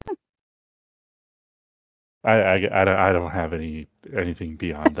 I don't have anything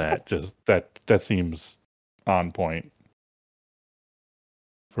beyond that. Just that seems on point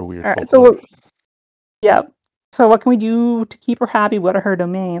for weird. All right, so yeah. So what can we do to keep her happy? What are her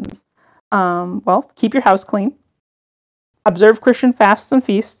domains? Well, keep your house clean. Observe Christian fasts and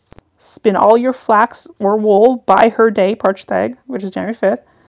feasts. Spin all your flax or wool by her day, Parchtag, which is January 5th.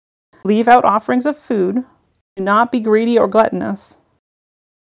 Leave out offerings of food. Do not be greedy or gluttonous.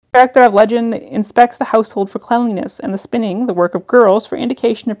 Character of legend inspects the household for cleanliness, and the spinning, the work of girls, for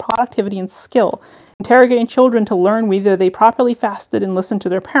indication of productivity and skill, interrogating children to learn whether they properly fasted and listened to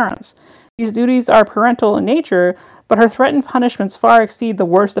their parents. These duties are parental in nature, but her threatened punishments far exceed the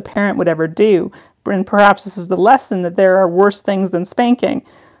worst a parent would ever do, and perhaps this is the lesson that there are worse things than spanking,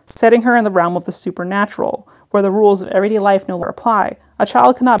 setting her in the realm of the supernatural, where the rules of everyday life no longer apply. A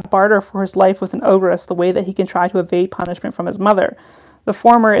child cannot barter for his life with an ogress the way that he can try to evade punishment from his mother. The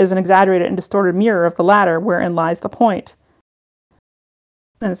former is an exaggerated and distorted mirror of the latter, wherein lies the point.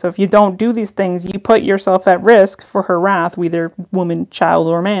 And so if you don't do these things, you put yourself at risk for her wrath, whether woman, child,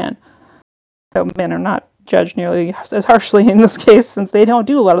 or man. So men are not judged nearly as harshly in this case, since they don't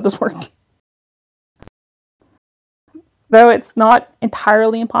do a lot of this work. Though it's not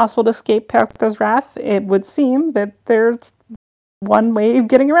entirely impossible to escape Perkta's wrath, it would seem that there's one way of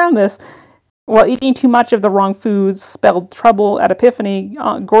getting around this. While eating too much of the wrong foods spelled trouble at Epiphany,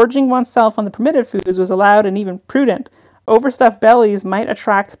 gorging oneself on the permitted foods was allowed and even prudent. Overstuffed bellies might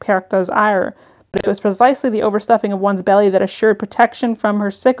attract Perkta's ire, but it was precisely the overstuffing of one's belly that assured protection from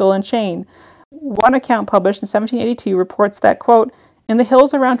her sickle and chain. One account published in 1782 reports that, quote, in the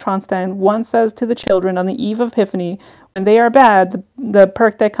hills around Tronstein, one says to the children on the eve of Epiphany, when they are bad, the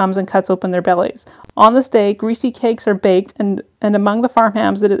Perkta comes and cuts open their bellies. On this day, greasy cakes are baked, and among the farm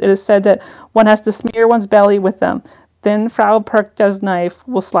hams it is said that one has to smear one's belly with them. Then Frau Perkta's knife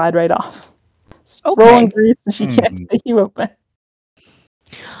will slide right off. Okay. Rolling grease and she can't get you open.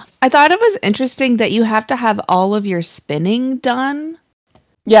 I thought it was interesting that you have to have all of your spinning done.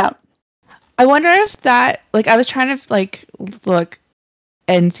 Yeah. I wonder if that, I was trying to, look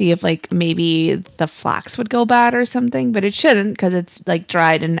and see if, maybe the flax would go bad or something, but it shouldn't because it's,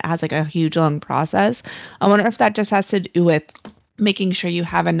 dried and has, a huge, long process. I wonder if that just has to do with making sure you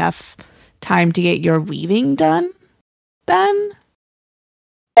have enough time to get your weaving done then?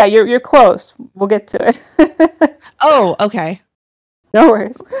 Yeah, you're close. We'll get to it. Oh, okay. No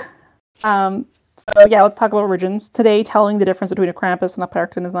worries. So yeah, let's talk about origins. Today, telling the difference between a Krampus and a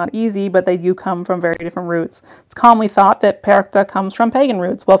Perkten is not easy, but they do come from very different roots. It's commonly thought that Perkta comes from pagan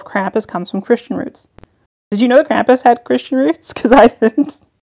roots, while Krampus comes from Christian roots. Did you know that Krampus had Christian roots? Because I didn't.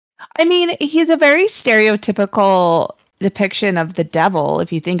 I mean, he's a very stereotypical depiction of the devil,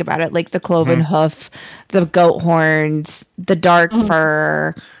 if you think about it, like the cloven hoof, the goat horns, the dark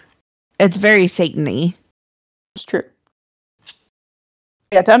fur. It's very Satan-y. It's true.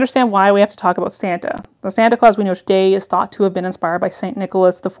 Yeah, to understand why, we have to talk about Santa. The Santa Claus we know today is thought to have been inspired by St.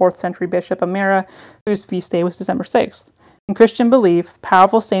 Nicholas, the 4th century bishop of Myra, whose feast day was December 6th. In Christian belief,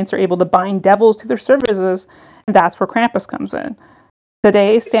 powerful saints are able to bind devils to their services, and that's where Krampus comes in.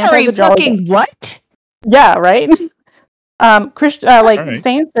 Today, Santa is a jolly... what? Yeah, right?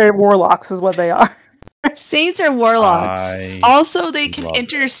 Saints or warlocks is what they are. Saints are warlocks. Also, they can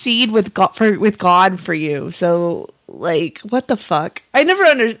intercede with God for you. So, what the fuck? I never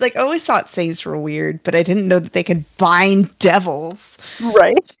I always thought saints were weird, but I didn't know that they could bind devils.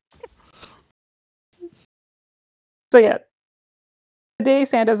 Right. So yeah, today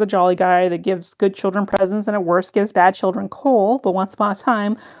Santa's a jolly guy that gives good children presents and at worst gives bad children coal, but once upon a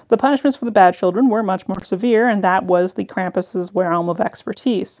time, the punishments for the bad children were much more severe, and that was the Krampus's realm of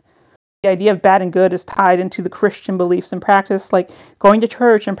expertise. The idea of bad and good is tied into the Christian beliefs and practice, like going to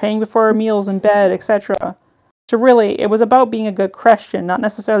church and praying before meals in bed, etc. So really, it was about being a good Christian, not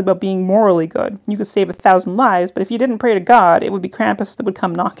necessarily about being morally good. You could save 1,000 lives, but if you didn't pray to God, it would be Krampus that would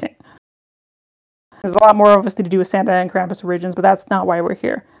come knocking. There's a lot more obviously to do with Santa and Krampus origins, but that's not why we're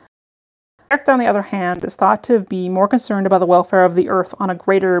here. Perchta, on the other hand, is thought to be more concerned about the welfare of the earth on a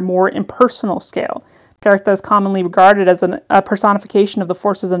greater, more impersonal scale. Perchta is commonly regarded as a personification of the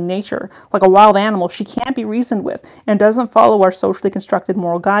forces of nature. Like a wild animal, she can't be reasoned with, and doesn't follow our socially constructed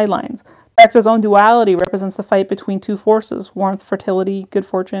moral guidelines. Perchta's own duality represents the fight between two forces, warmth, fertility, good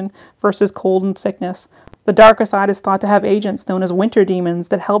fortune, versus cold and sickness. The darker side is thought to have agents known as winter demons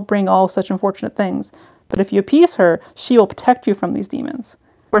that help bring all such unfortunate things. But if you appease her, she will protect you from these demons.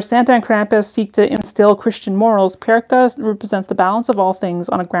 Where Santa and Krampus seek to instill Christian morals, Perchta represents the balance of all things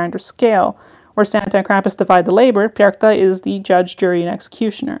on a grander scale. Where Santa and Krampus divide the labor, Perchta is the judge, jury, and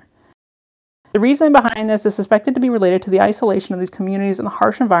executioner. The reason behind this is suspected to be related to the isolation of these communities and the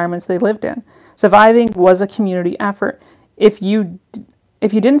harsh environments they lived in. Surviving was a community effort. If you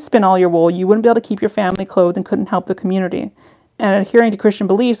didn't spin all your wool, you wouldn't be able to keep your family clothed and couldn't help the community. And adhering to Christian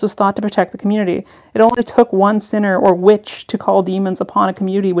beliefs was thought to protect the community. It only took one sinner or witch to call demons upon a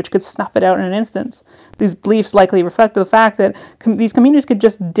community which could snuff it out in an instant. These beliefs likely reflect the fact that these communities could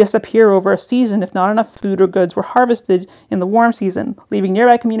just disappear over a season if not enough food or goods were harvested in the warm season, leaving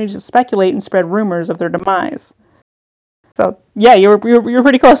nearby communities to speculate and spread rumors of their demise. So, yeah, you're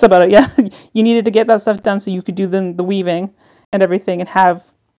pretty close about it, yeah. You needed to get that stuff done so you could do the weaving and everything and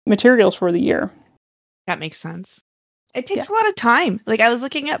have materials for the year. That makes sense. It takes a lot of time. Like, I was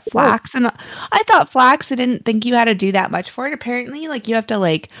looking at flax, and I thought flax, I didn't think you had to do that much for it. Apparently, like, you have to,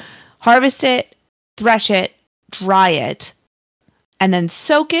 like, harvest it, thresh it, dry it, and then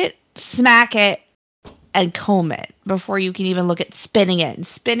soak it, smack it, and comb it before you can even look at spinning it. And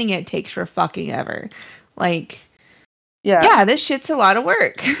spinning it takes for fucking ever. Like, yeah, this shit's a lot of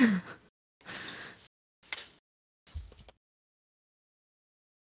work.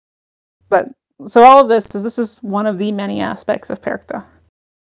 But so all of this is one of the many aspects of Perchta.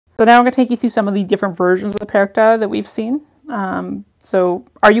 So now I'm going to take you through some of the different versions of the Perchta that we've seen. So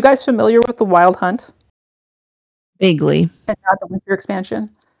are you guys familiar with the Wild Hunt? Vaguely. And not the Winter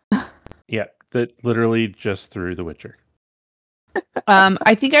expansion? Yeah, that literally just threw The Witcher.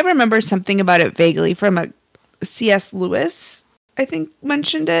 I think I remember something about it vaguely from a C.S. Lewis, I think,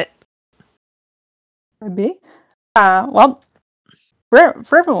 mentioned it. Could be. Well,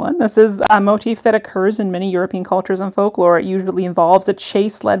 for everyone, this is a motif that occurs in many European cultures and folklore. It usually involves a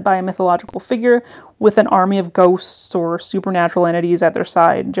chase led by a mythological figure with an army of ghosts or supernatural entities at their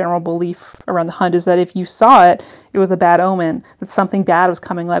side. General belief around the hunt is that if you saw it, it was a bad omen, that something bad was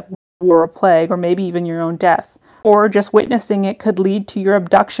coming, like war or plague, or maybe even your own death. Or just witnessing it could lead to your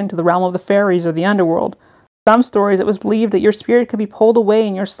abduction to the realm of the fairies or the underworld. Some stories, it was believed that your spirit could be pulled away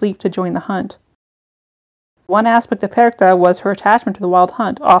in your sleep to join the hunt. One aspect of Perchta was her attachment to the Wild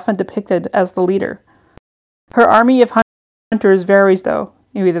Hunt, often depicted as the leader. Her army of hunters varies, though.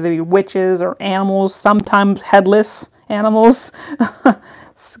 Either they be witches or animals, sometimes headless animals,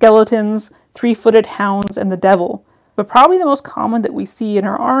 skeletons, three-footed hounds, and the devil. But probably the most common that we see in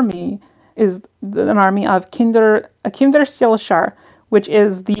her army is an army of Kinderseelschar, which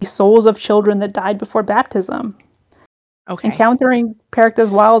is the souls of children that died before baptism. Okay. Encountering Perchta's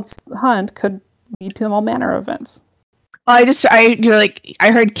Wild Hunt could lead to all manner of events. I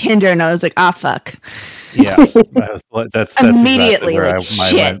heard kinder and I was like, fuck. Yeah, that's immediately exactly where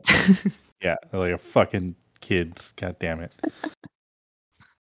shit. Yeah, like a fucking kids. God damn it.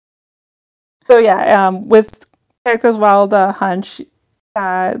 So yeah, with Perchta's Wild Hunt,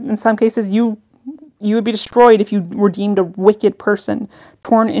 in some cases you would be destroyed if you were deemed a wicked person,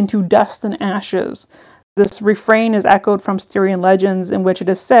 torn into dust and ashes. This refrain is echoed from Styrian legends, in which it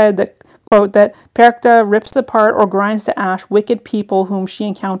is said that, quote, that Perchta rips apart or grinds to ash wicked people whom she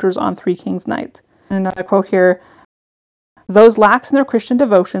encounters on Three Kings Night. And another quote here, those lax in their Christian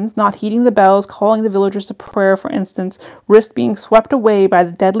devotions, not heeding the bells, calling the villagers to prayer, for instance, risked being swept away by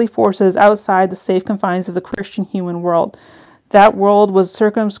the deadly forces outside the safe confines of the Christian human world. That world was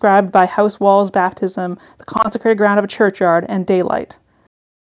circumscribed by house walls, baptism, the consecrated ground of a churchyard, and daylight.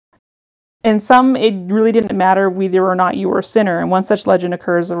 In some, it really didn't matter whether or not you were a sinner, and one such legend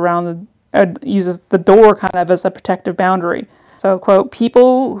occurs around uses the door kind of as a protective boundary. So, quote,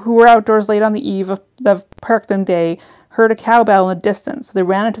 people who were outdoors late on the eve of Perchta Day heard a cowbell in the distance. They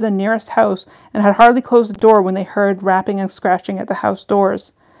ran into the nearest house and had hardly closed the door when they heard rapping and scratching at the house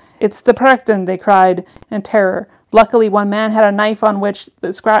doors. It's the Perchta, they cried in terror. Luckily, one man had a knife on which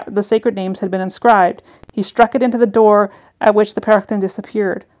the sacred names had been inscribed. He struck it into the door, at which the Perchta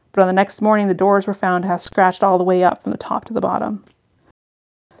disappeared. But on the next morning, the doors were found to have scratched all the way up from the top to the bottom.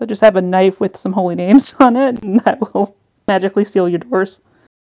 Perkta. Just have a knife with some holy names on it, and that will magically seal your doors.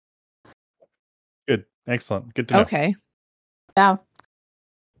 Good. Excellent. Good to know. Okay. Yeah.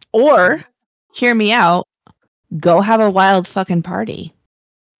 Or, hear me out, go have a wild fucking party.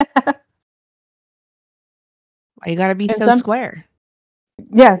 Why you gotta be so square?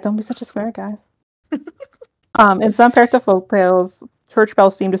 Yeah, don't be such a square, guys. In some Perkta folktales, church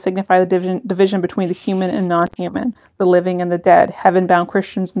bells seem to signify the division between the human and non-human, the living and the dead, heaven-bound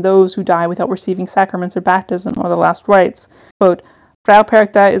Christians and those who die without receiving sacraments or baptism or the last rites. Quote, Frau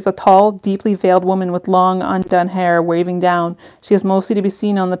Perkta is a tall, deeply veiled woman with long, undone hair waving down. She is mostly to be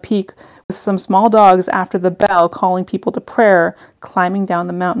seen on the peak with some small dogs after the bell calling people to prayer, climbing down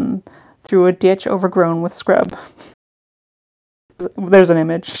the mountain through a ditch overgrown with scrub. There's an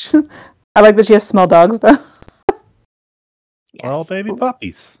image. I like that she has small dogs, though. Yes. We're all baby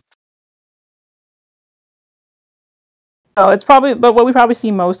puppies. Oh, it's probably, but what we probably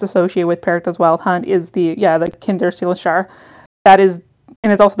see most associated with Perkta's Wild Hunt is the Kindersilashar. That is,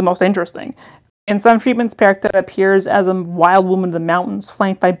 and it's also the most interesting. In some treatments, Perkta appears as a wild woman of the mountains,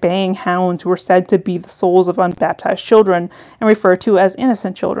 flanked by baying hounds who are said to be the souls of unbaptized children and referred to as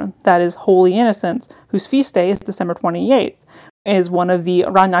innocent children. That is, holy innocents, whose feast day is December 28th, is one of the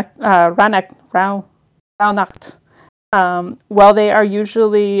Rauhnacht. While they are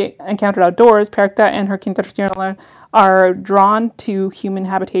usually encountered outdoors, Perkta and her Kinderstjärnler are drawn to human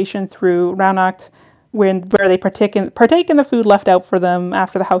habitation through Rauhnacht, where they partake in the food left out for them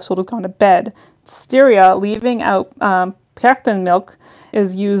after the household has gone to bed. Styria, leaving out Perkta milk,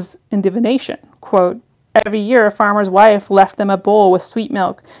 is used in divination. Quote, every year a farmer's wife left them a bowl with sweet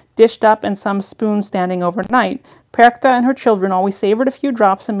milk, dished up and some spoon standing overnight. Perkta and her children always savored a few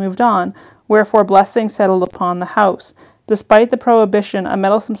drops and moved on, wherefore blessing settled upon the house. Despite the prohibition, a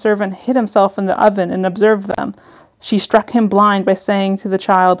meddlesome servant hid himself in the oven and observed them. She struck him blind by saying to the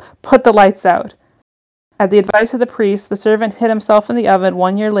child, "Put the lights out." At the advice of the priest, the servant hid himself in the oven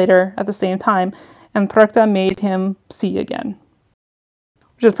 1 year later at the same time, and Perkta made him see again.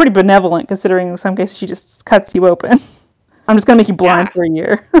 Which is pretty benevolent, considering in some cases she just cuts you open. I'm just going to make you blind for a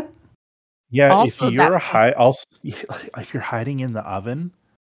year. Yeah, also if you're hiding in the oven,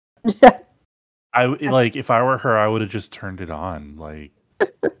 yeah, if I were her, I would have just turned it on. Like,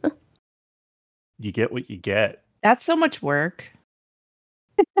 you get what you get. That's so much work.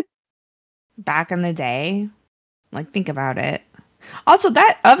 Back in the day, like, think about it. Also,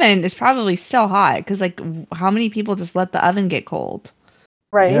 that oven is probably still hot because, like, how many people just let the oven get cold?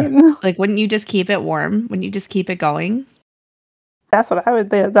 Right. Yeah. Like, wouldn't you just keep it warm? Wouldn't you just keep it going? That's what I would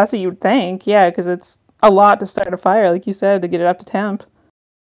think. That's what you'd think. Yeah, because it's a lot to start a fire, like you said, to get it up to temp.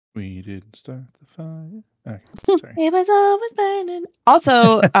 We didn't start the fire. Okay, sorry. It was always burning.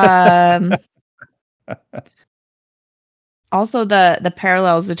 Also, also the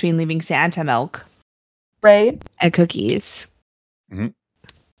parallels between leaving Santa milk, right, and cookies. Mm-hmm.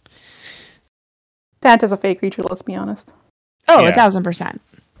 Santa's a fake creature. Let's be honest. Oh, yeah. 1,000%.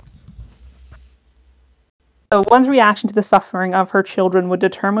 So one's reaction to the suffering of her children would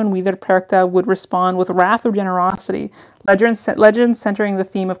determine whether Perkta would respond with wrath or generosity. Legends centering the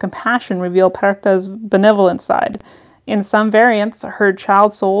theme of compassion reveal Perkta's benevolent side. In some variants, her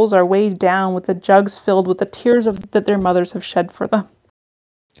child souls are weighed down with the jugs filled with the tears that their mothers have shed for them.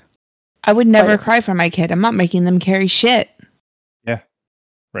 I would never cry for my kid. I'm not making them carry shit. Yeah,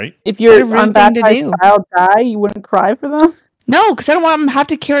 right? If your unbaptized child die, you wouldn't cry for them? No, because I don't want them to have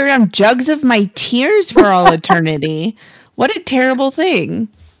to carry around jugs of my tears for all eternity. What a terrible thing.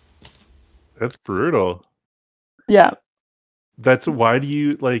 That's brutal. Yeah. That's why do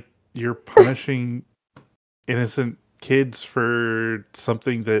you, you're punishing innocent kids for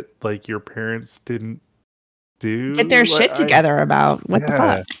something that, your parents didn't do? Get their shit together about. What the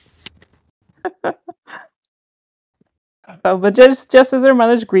fuck? But just as their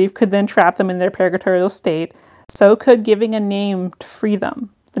mother's grief could then trap them in their purgatorial state, so could giving a name to free them.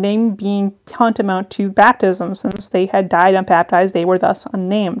 The name being tantamount to baptism, since they had died unbaptized, they were thus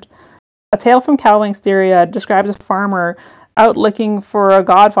unnamed. A tale from Cowling Styria describes a farmer out looking for a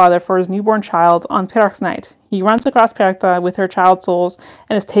godfather for his newborn child on Pirach's night. He runs across Perkta with her child souls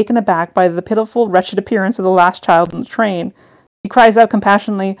and is taken aback by the pitiful, wretched appearance of the last child in the train. He cries out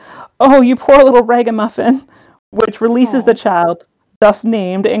compassionately, "Oh, you poor little ragamuffin," which releases the child. Thus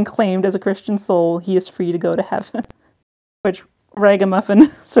named and claimed as a Christian soul, he is free to go to heaven. Which, ragamuffin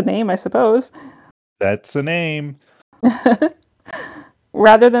is a name, I suppose. That's a name.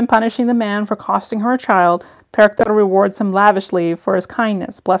 Rather than punishing the man for costing her a child, Perkta rewards him lavishly for his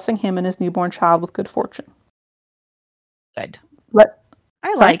kindness, blessing him and his newborn child with good fortune. Good.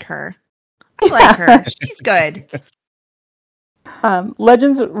 I like her. She's good.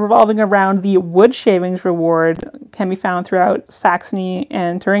 Legends revolving around the wood shavings reward can be found throughout Saxony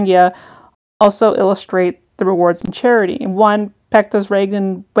and Thuringia, also illustrate the rewards in charity. In one, Pecta's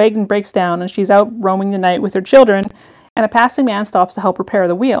wagon breaks down and she's out roaming the night with her children, and a passing man stops to help repair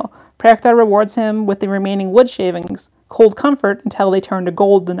the wheel. Pecta rewards him with the remaining wood shavings, cold comfort, until they turn to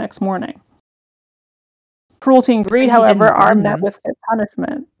gold the next morning. Cruelty and greed, however, are met with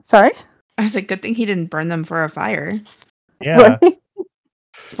punishment. Sorry? I was like, good thing he didn't burn them for a fire. Yeah. Right?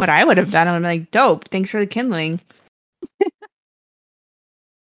 What I would have done, I would be like, dope, thanks for the kindling.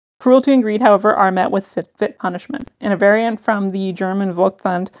 Cruelty and greed, however, are met with fit punishment. In a variant from the German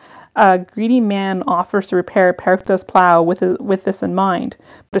Vogtland, a greedy man offers to repair Perchta's plow with this in mind,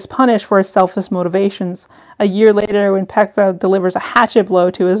 but is punished for his selfish motivations. A year later, when Perchta delivers a hatchet blow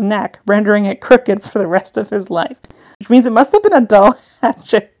to his neck, rendering it crooked for the rest of his life. Which means it must have been a dull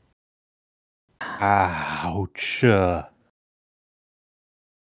hatchet. Ouch.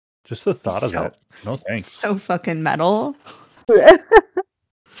 Just the thought of that. No thanks. So fucking metal.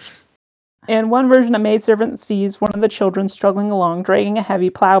 In one version, a maidservant sees one of the children struggling along, dragging a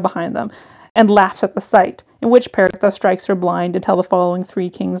heavy plow behind them, and laughs at the sight, in which Perchta strikes her blind until the following Three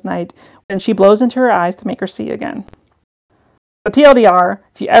Kings night, when she blows into her eyes to make her see again. So TLDR,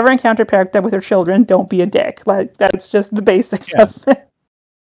 if you ever encounter Perchta with her children, don't be a dick. Like, that's just the basics of it.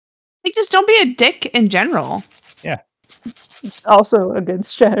 Like, just don't be a dick in general. Yeah. Also a good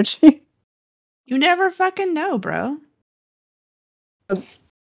strategy. You never fucking know, bro.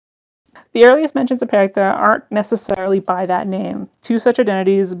 The earliest mentions of Perchta aren't necessarily by that name. Two such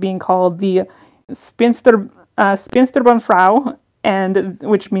identities being called the Spinsterbannfrau, and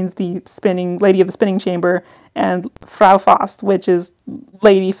which means the lady of the spinning chamber, and Frau Faust, which is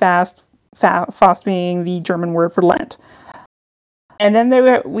lady fast, Faust being the German word for Lent. And then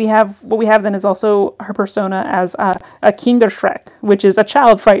we have then is also her persona as a Kinderschreck, which is a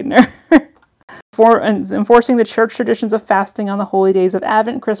child frightener. For enforcing the church traditions of fasting on the holy days of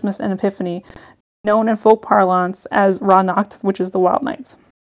Advent, Christmas, and Epiphany, known in folk parlance as Rauhnacht, which is the Wild Nights.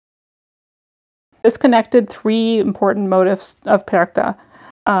 This connected three important motifs of Perchta: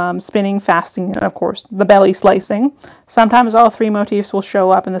 spinning, fasting, and of course, the belly slicing. Sometimes all three motifs will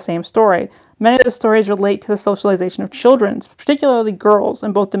show up in the same story. Many of the stories relate to the socialization of children, particularly girls,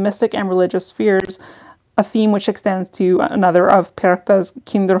 in both domestic and religious spheres, a theme which extends to another of Perchta's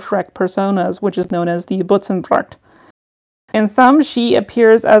Kinderschreck personas, which is known as the Butzenbracht. In some, she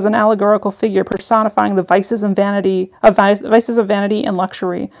appears as an allegorical figure personifying the vices of vanity and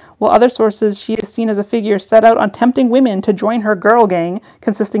luxury, while other sources she is seen as a figure set out on tempting women to join her girl gang,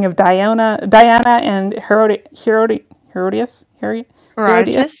 consisting of Diana and Herodotus. That's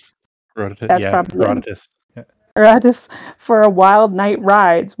probably Herodotus. Herodotus for a wild night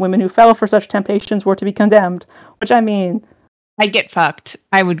rides. Women who fell for such temptations were to be condemned. Which, I mean, I'd get fucked.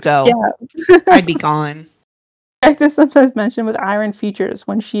 I would go. Yeah. I'd be gone. Perchta is sometimes mentioned with iron features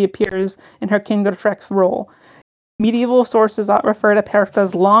when she appears in her Kinderschreck role. Medieval sources refer to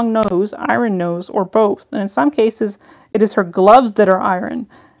Perchta's long nose, iron nose, or both, and in some cases, it is her gloves that are iron.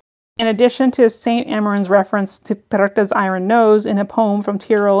 In addition to St. Amaran's reference to Perchta's iron nose in a poem from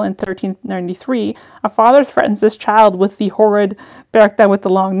Tyrol in 1393, a father threatens his child with the horrid Perchta with the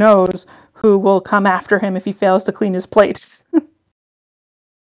long nose, who will come after him if he fails to clean his plates.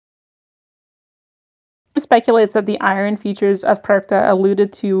 Speculates that the iron features of Perchta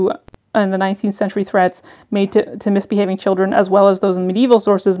alluded to in the 19th century threats made to misbehaving children, as well as those in medieval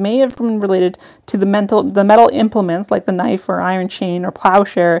sources, may have been related to the metal implements like the knife or iron chain or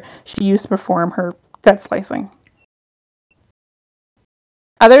plowshare she used to perform her gut slicing.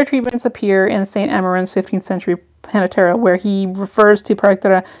 Other treatments appear in St. Amaran's 15th century Panetera, where he refers to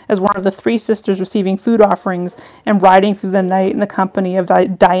Perchta as one of the three sisters receiving food offerings and riding through the night in the company of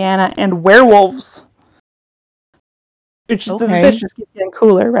Diana and werewolves. Which this bitch just keeps getting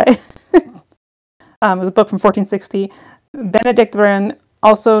cooler, right? It was a book from 1460. Benedict Vren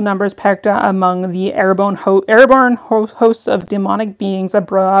also numbers Perchta among the airborne hosts of demonic beings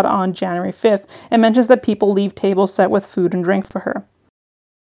abroad on January 5th, and mentions that people leave tables set with food and drink for her.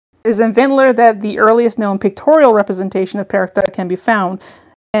 It is in Vindler that the earliest known pictorial representation of Perchta can be found,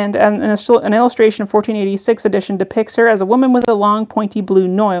 and an illustration of 1486 edition depicts her as a woman with a long, pointy blue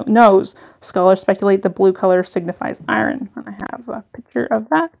nose. Scholars speculate the blue color signifies iron. And I have a picture of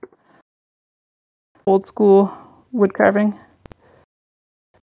that. Old school wood carving.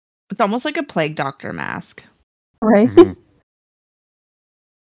 It's almost like a plague doctor mask. Right? Mm-hmm.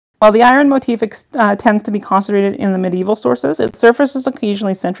 While the iron motif tends to be concentrated in the medieval sources, it surfaces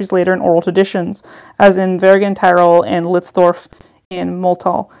occasionally centuries later in oral traditions, as in Vergen Tyrol and Litzdorf in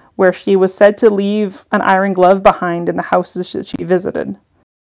Moltal, where she was said to leave an iron glove behind in the houses that she visited.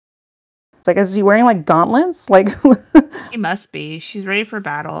 It's like, is she wearing like gauntlets? Like, She must be. She's ready for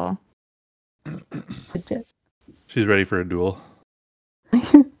battle. She's ready for a duel.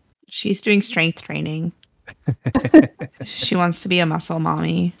 She's doing strength training. She wants to be a muscle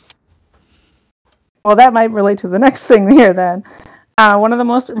mommy. Well, that might relate to the next thing here then. One of the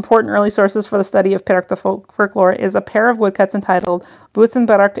most important early sources for the study of Perkta folklore is a pair of woodcuts entitled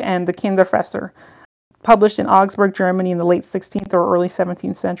Butzenberacht and the Kinderfresser, published in Augsburg, Germany in the late 16th or early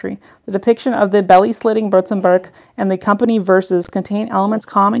 17th century. The depiction of the belly-slitting Butzenberg and the accompanying verses contain elements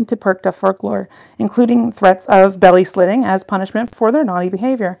common to Perkta folklore, including threats of belly-slitting as punishment for their naughty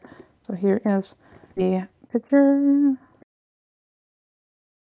behavior. So here is the picture.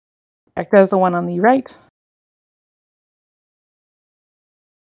 Perkta is the one on the right.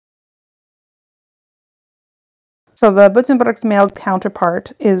 So the Butzenberg's male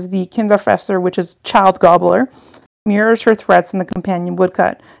counterpart is the Kinderfresser, which is child gobbler, mirrors her threats in the companion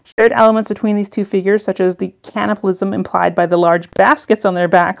woodcut. Shared elements between these two figures, such as the cannibalism implied by the large baskets on their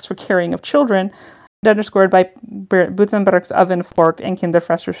backs for carrying of children, and underscored by Butzenberg's oven fork and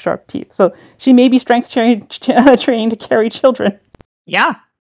Kinderfresser's sharp teeth. So she may be strength trained to carry children. Yeah.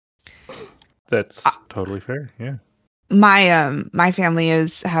 That's totally fair, yeah. My family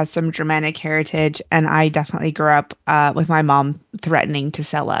has some Germanic heritage, and I definitely grew up with my mom threatening to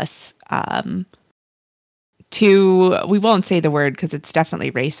sell us we won't say the word because it's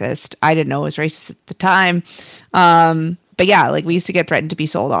definitely racist. I didn't know it was racist at the time. But yeah, like we used to get threatened to be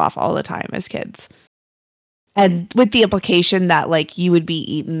sold off all the time as kids. And with the implication that like you would be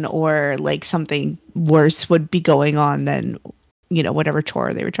eaten or like something worse would be going on than, whatever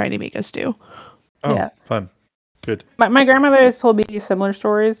chore they were trying to make us do. Oh, yeah. Fun. Good. My grandmother has told me similar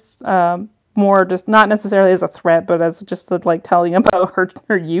stories, more just not necessarily as a threat, but as just like telling about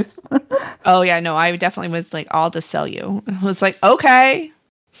her youth. Oh yeah, no, I definitely was like, I'll just sell you. I was like, okay.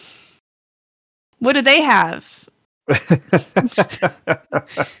 What do they have?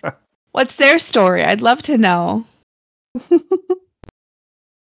 What's their story? I'd love to know. So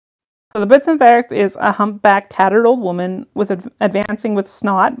the Butzenberg is a humpbacked, tattered old woman advancing with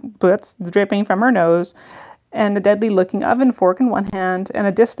snot, boots dripping from her nose, and a deadly-looking oven fork in one hand, and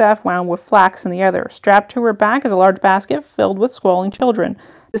a distaff wound with flax in the other. Strapped to her back is a large basket filled with squalling children.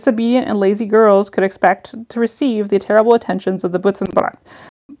 Disobedient and lazy girls could expect to receive the terrible attentions of the Butzenberg,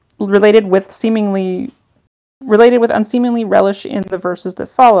 related with unseemly relish in the verses that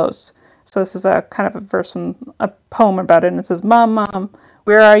follows. So this is a kind of a verse from a poem about it, and it says, "Mom, Mom,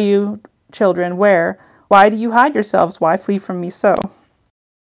 where are you, children? Where? Why do you hide yourselves? Why flee from me so?"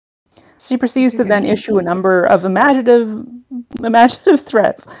 She proceeds to then issue a number of imaginative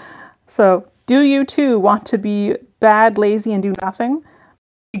threats. So, do you too want to be bad, lazy, and do nothing?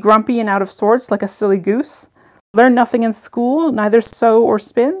 Be grumpy and out of sorts like a silly goose? Learn nothing in school, neither sew or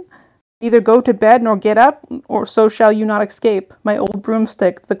spin? Neither go to bed nor get up, or so shall you not escape my old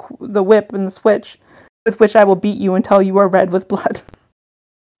broomstick, the whip, and the switch, with which I will beat you until you are red with blood.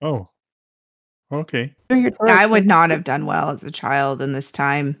 Oh, okay. I would not have done well as a child in this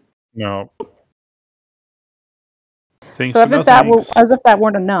time. No. So as if that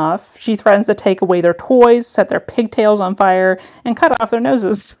weren't enough, she threatens to take away their toys, set their pigtails on fire, and cut off their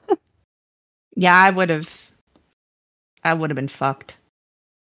noses. Yeah, I would have been fucked.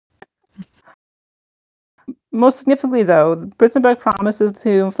 Most significantly, though, Butzenberg promises to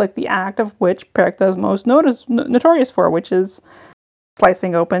inflict the act of which Perkta is most notorious for, which is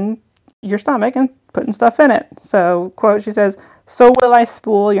slicing open your stomach and putting stuff in it. So, quote, she says, "So will I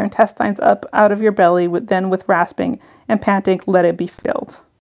spool your intestines up out of your belly, then with rasping and panting let it be filled."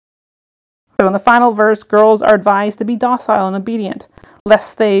 So in the final verse, girls are advised to be docile and obedient,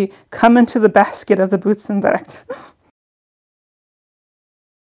 lest they come into the basket of the Butzenberg.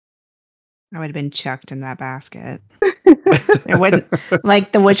 I would have been chucked in that basket. It wouldn't,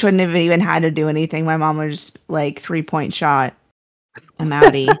 like, the witch wouldn't have even had to do anything. My mom was like 3-point shot. I'm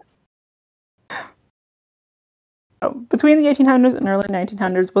outie. Between the 1800s and early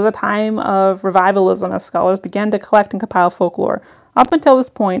 1900s was a time of revivalism as scholars began to collect and compile folklore. Up until this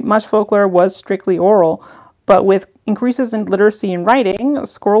point, much folklore was strictly oral, but with increases in literacy and writing,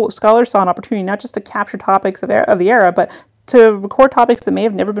 scholars saw an opportunity not just to capture topics of the era, but to record topics that may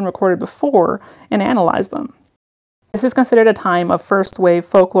have never been recorded before and analyze them. This is considered a time of first-wave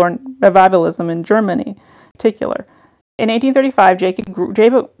folklore and revivalism in Germany, in particular. In 1835,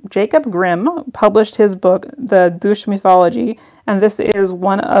 Jacob Grimm published his book, The Deutsche Mythology, and this is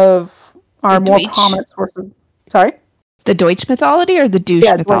one of our more prominent sources. Sorry? The Deutsche Mythology or the Douche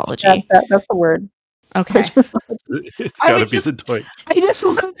Mythology? That's the word. Okay. It's gotta be the Deutsch. I just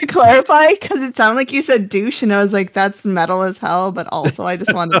wanted to clarify because it sounded like you said douche, and I was like, that's metal as hell, but also I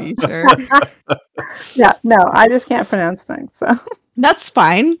just want to be sure. Yeah, no, I just can't pronounce things, so. That's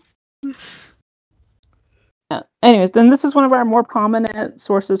fine. Yeah. Anyways, then this is one of our more prominent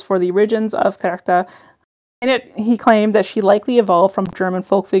sources for the origins of Perchta. In it, he claimed that she likely evolved from German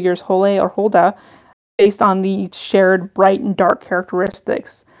folk figures Hole or Holda, based on the shared bright and dark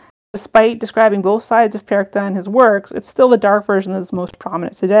characteristics. Despite describing both sides of Perchta in his works, it's still the dark version that is most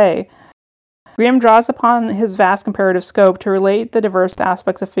prominent today. Grimm draws upon his vast comparative scope to relate the diverse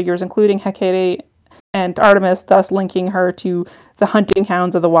aspects of figures, including Hecate and Artemis, thus linking her to the hunting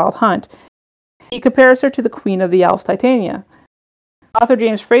hounds of the Wild Hunt. He compares her to the queen of the elves, Titania. Author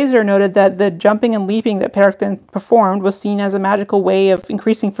James Fraser noted that the jumping and leaping that Perchta performed was seen as a magical way of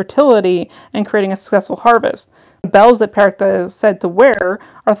increasing fertility and creating a successful harvest. The bells that Perchta is said to wear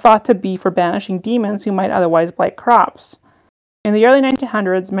are thought to be for banishing demons who might otherwise blight crops. In the early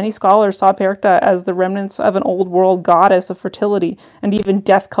 1900s, many scholars saw Perchta as the remnants of an old world goddess of fertility and even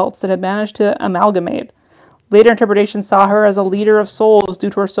death cults that had managed to amalgamate. Later interpretations saw her as a leader of souls due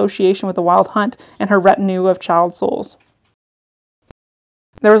to her association with the Wild Hunt and her retinue of child souls.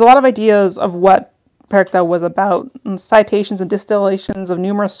 There was a lot of ideas of what Perchta was about, and citations and distillations of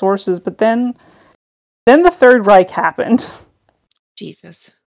numerous sources, but then the Third Reich happened.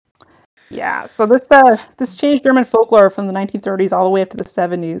 Jesus. Yeah, so this changed German folklore from the 1930s all the way up to the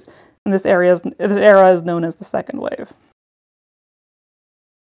 70s, and this era is known as the Second Wave.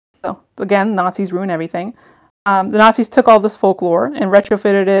 So, again, Nazis ruin everything. The Nazis took all this folklore and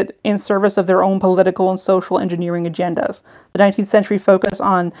retrofitted it in service of their own political and social engineering agendas. The 19th century focus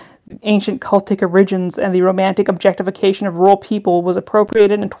on ancient cultic origins and the romantic objectification of rural people was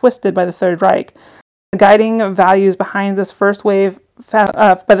appropriated and twisted by the Third Reich. The guiding values behind this first wave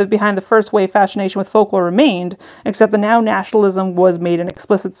behind the first wave fascination with folklore remained, except that now nationalism was made an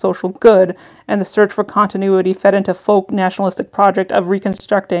explicit social good, and the search for continuity fed into folk nationalistic project of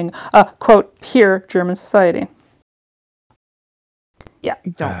reconstructing a, quote, pure German society. Yeah.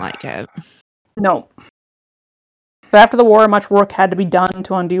 Don't like it. No. But after the war, much work had to be done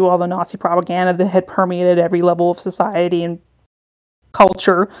to undo all the Nazi propaganda that had permeated every level of society and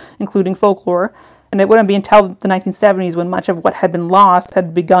culture, including folklore. And it wouldn't be until the 1970s when much of what had been lost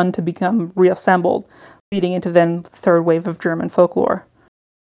had begun to become reassembled, leading into then the third wave of German folklore.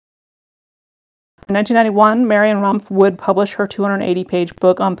 In 1991, Marion Rumpf would publish her 280-page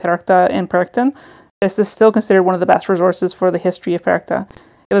book on Perchta and Perchten. This is still considered one of the best resources for the history of Perchta.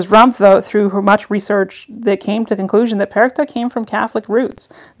 It was Rumpf, though, through her much research, that came to the conclusion that Perchta came from Catholic roots,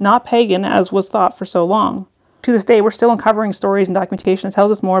 not pagan as was thought for so long. To this day, we're still uncovering stories and documentation that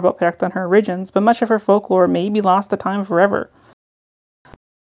tells us more about Perchta and her origins, but much of her folklore may be lost to time forever.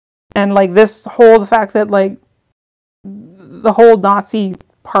 And, the fact that, the whole Nazi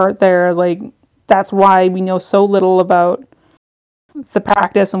part there, that's why we know so little about the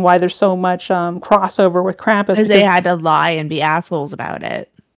practice and why there's so much crossover with Krampus. Because they had to lie and be assholes about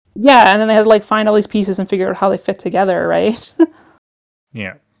it. Yeah, and then they had to, find all these pieces and figure out how they fit together, right?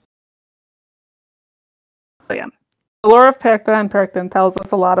 Yeah. So yeah, the lore of Perchta and Perchten tells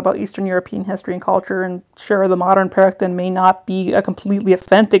us a lot about Eastern European history and culture, and sure, the modern Perchten may not be a completely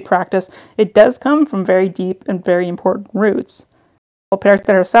authentic practice, it does come from very deep and very important roots. While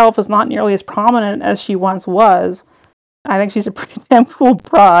Perchta herself is not nearly as prominent as she once was, I think she's a pretty damn cool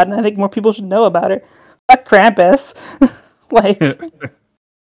broad, and I think more people should know about her. Fuck Krampus.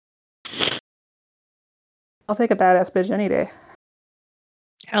 I'll take a badass bitch any day.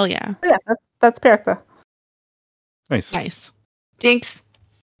 Hell yeah. But yeah, that's Perchta. Nice. Jinx.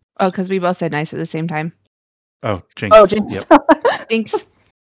 Oh, because we both said nice at the same time. Oh, Jinx. Oh, Jinx. Yep. Jinx.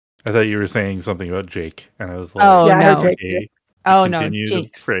 I thought you were saying something about Jake, and I was like, oh, no. Okay. Oh, no. Continue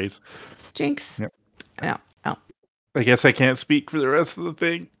Jinx. the phrase. Jinx. Yep. No. I guess I can't speak for the rest of the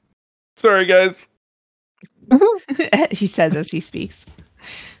thing. Sorry, guys. He says as he speaks.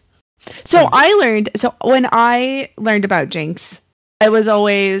 So when I learned about Jinx, I was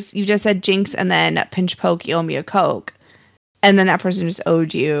always, you just said Jinx and then pinch poke, you owe me a Coke. And then that person just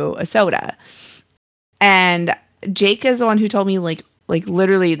owed you a soda. And Jake is the one who told me like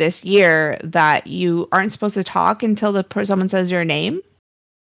literally this year that you aren't supposed to talk until someone says your name.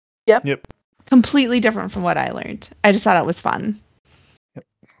 Yep. Completely different from what I learned. I just thought it was fun. Yep.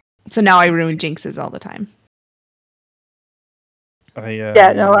 So now I ruin Jinxes all the time. I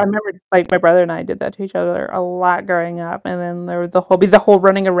remember my brother and I did that to each other a lot growing up, and then there would the whole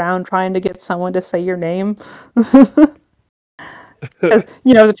running around trying to get someone to say your name. Because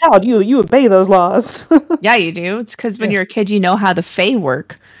as a child, you obey those laws. Yeah, you do. It's because when you're a kid, you know how the Fae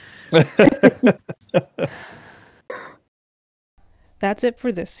work. That's it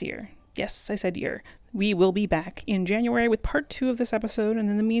for this year. Yes, I said year. We will be back in January with part 2 of this episode, and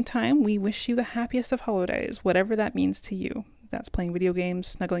in the meantime, we wish you the happiest of holidays, whatever that means to you. That's playing video games,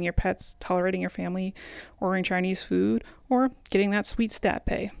 snuggling your pets, tolerating your family, ordering Chinese food, or getting that sweet stat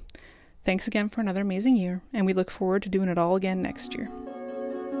pay. Thanks again for another amazing year, and we look forward to doing it all again next year.